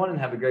again, everyone, and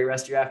have a great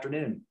rest of your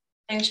afternoon.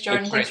 Thanks,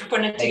 Jordan. Thanks for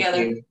putting it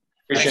together.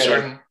 Thanks,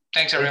 Jordan.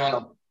 Thanks,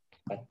 everyone.